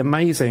absolutely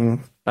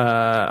amazing,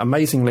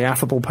 amazingly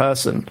affable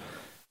person.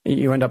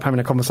 You end up having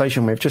a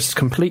conversation with, just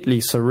completely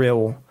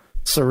surreal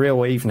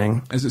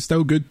evening. Is it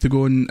still good to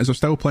go and is there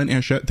still plenty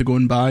of shit to go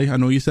and buy? I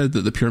know you said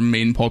that the pure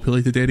main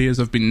populated areas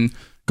have been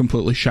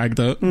completely shagged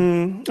out. I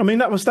mean,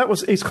 that was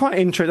it's quite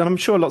interesting, and I'm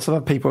sure lots of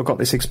other people have got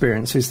this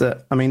experience. Is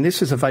that, I mean,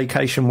 this is a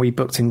vacation we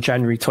booked in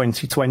January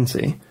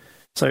 2020.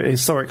 So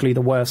historically the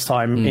worst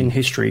time in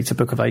history to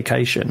book a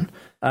vacation.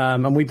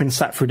 And we've been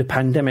sat through the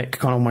pandemic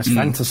kind of almost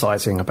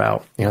fantasizing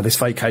about, you know, this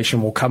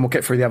vacation will come, we'll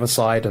get through the other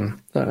side and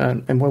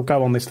we'll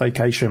go on this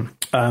vacation.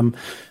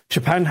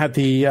 Japan had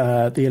the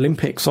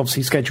Olympics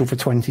obviously scheduled for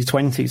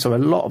 2020. So a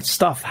lot of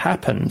stuff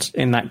happened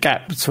in that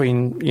gap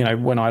between, you know,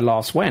 when I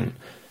last went.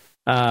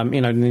 You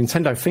know, the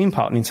Nintendo theme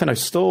park, Nintendo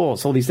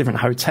stores, all these different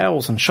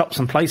hotels and shops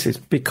and places,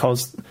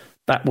 because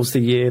that was the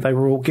year they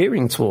were all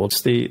gearing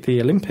towards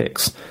the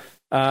Olympics.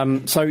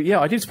 So yeah,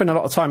 I did spend a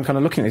lot of time kind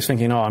of looking at this,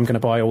 thinking, I'm going to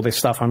buy all this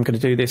stuff, I'm going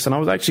to do this, and I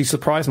was actually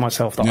surprised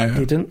myself that I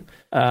didn't.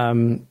 A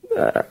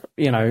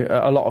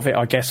lot of it,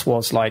 I guess,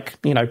 was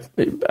like,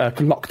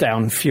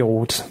 lockdown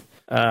fueled,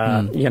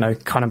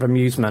 kind of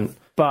amusement.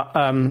 But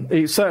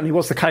it certainly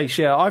was the case.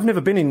 Yeah, I've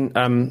never been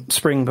in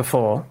spring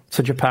before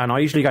to Japan. I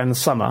usually go in the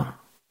summer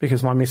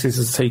because my missus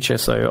is a teacher,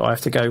 so I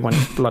have to go when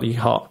it's bloody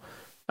hot.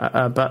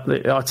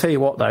 But I tell you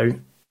what, though,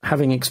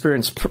 having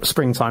experienced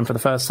springtime for the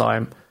first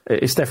time,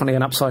 it's definitely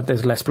an upside.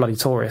 There's less bloody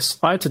tourists.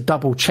 I had to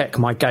double check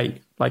my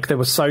gate. Like, there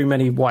were so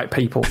many white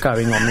people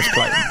going on this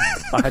plane.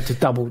 I had to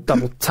double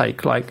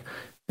take. Like,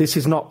 this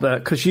is not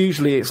because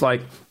usually it's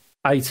like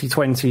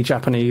 80-20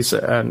 Japanese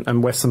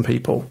and Western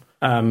people.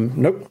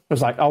 Nope. It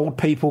was like old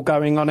people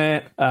going on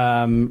it.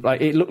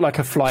 Like, it looked like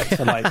a flight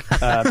to like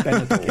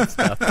Benidorm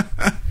stuff.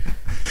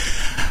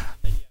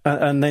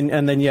 And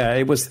then, yeah,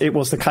 it was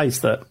the case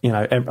that,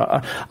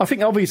 I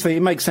think obviously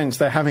it makes sense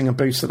they're having a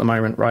boost at the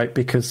moment, right?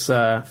 Because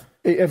a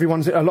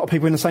lot of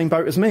people in the same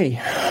boat as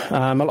me.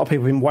 A lot of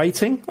people have been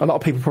waiting. A lot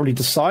of people probably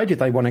decided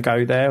they want to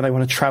go there. They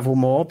want to travel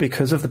more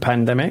because of the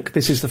pandemic.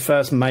 This is the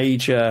first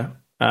major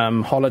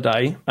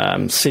holiday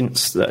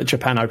since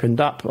Japan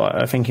opened up,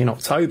 I think in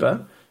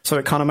October. So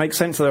it kind of makes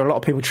sense that there are a lot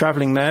of people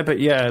traveling there. But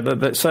yeah,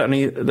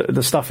 certainly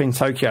the stuff in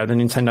Tokyo, the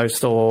Nintendo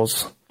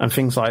stores and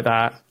things like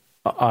that,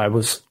 I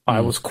was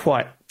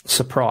quite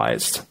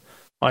surprised.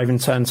 I even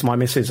turned to my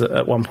missus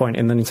at one point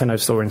in the Nintendo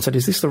store and said,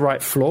 "Is this the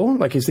right floor?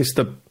 Like, is this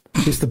the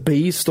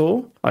B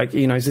store? Like,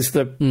 is this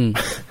the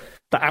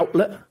the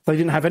outlet?" They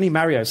didn't have any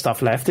Mario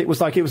stuff left. It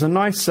was a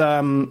nice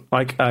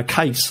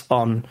case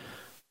on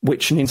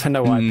which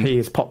Nintendo IP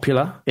is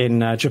popular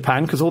in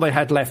Japan, because all they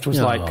had left was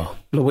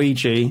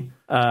Luigi,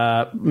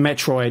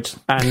 Metroid,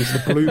 and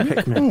the blue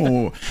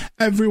Pikmin.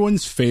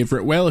 Everyone's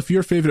favourite. Well, if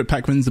your favourite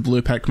Pikmin's the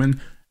blue Pikmin,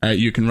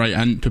 you can write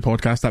in to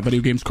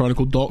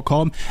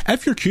podcast@videogameschronicle.com.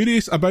 If you're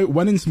curious about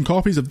winning some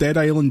copies of Dead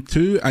Island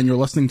 2 and you're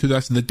listening to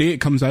this the day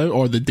it comes out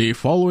or the day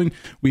following,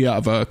 we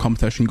have a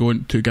competition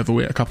going to give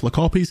away a couple of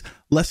copies.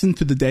 Listen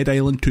to the Dead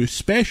Island 2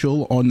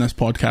 special on this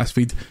podcast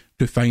feed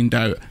to find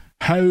out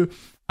how.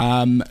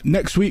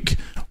 Next week,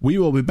 we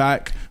will be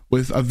back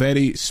with a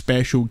very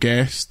special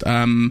guest,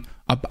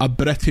 a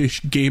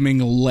British gaming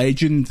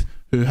legend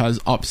who has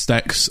up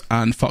sticks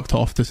and fucked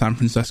off to San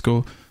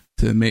Francisco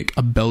to make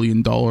 $1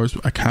 billion.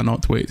 I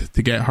cannot wait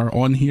to get her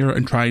on here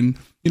and try and,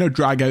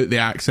 drag out the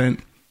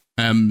accent.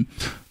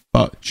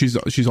 But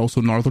she's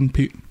also Northern,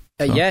 Pete.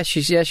 So.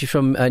 She's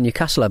from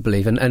Newcastle, I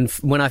believe. And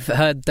when I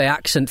heard the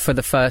accent for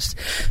the first,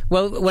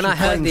 I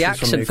heard the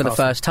accent for the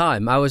first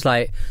time, I was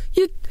like,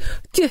 you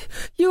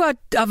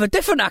have a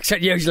different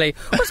accent usually.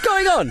 What's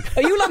going on?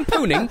 Are you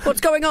lampooning?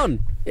 What's going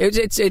on?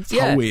 It's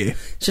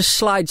just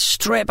slides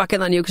straight back in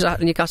that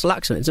Newcastle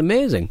accent. It's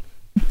amazing.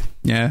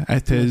 Yeah,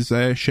 it is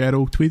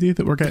Cheryl Tweedy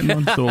that we're getting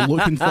on, so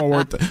looking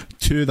forward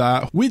to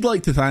that. We'd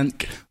like to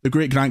thank the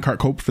great Grant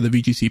Kirkhope for the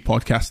VGC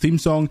podcast theme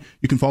song.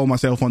 You can follow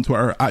myself on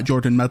Twitter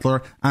 @Jordan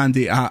Midler,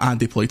 Andy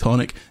 @Andy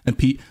Platonic, and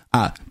Pete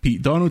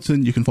 @Pete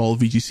Donaldson. You can follow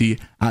VGC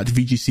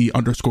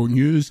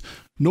 @VGC_news.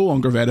 No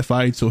longer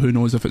verified, so who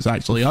knows if it's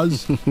actually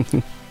us.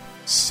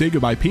 Say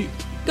goodbye, Pete.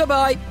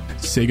 Goodbye.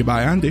 Say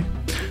goodbye, Andy.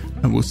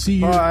 And we'll see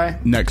you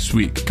next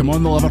week. Come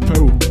on, the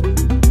Liverpool.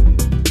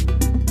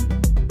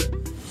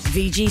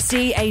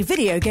 VGC, a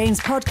video games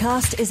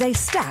podcast, is a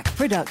Stack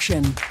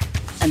production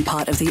and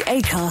part of the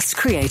Acast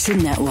Creator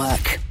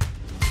Network.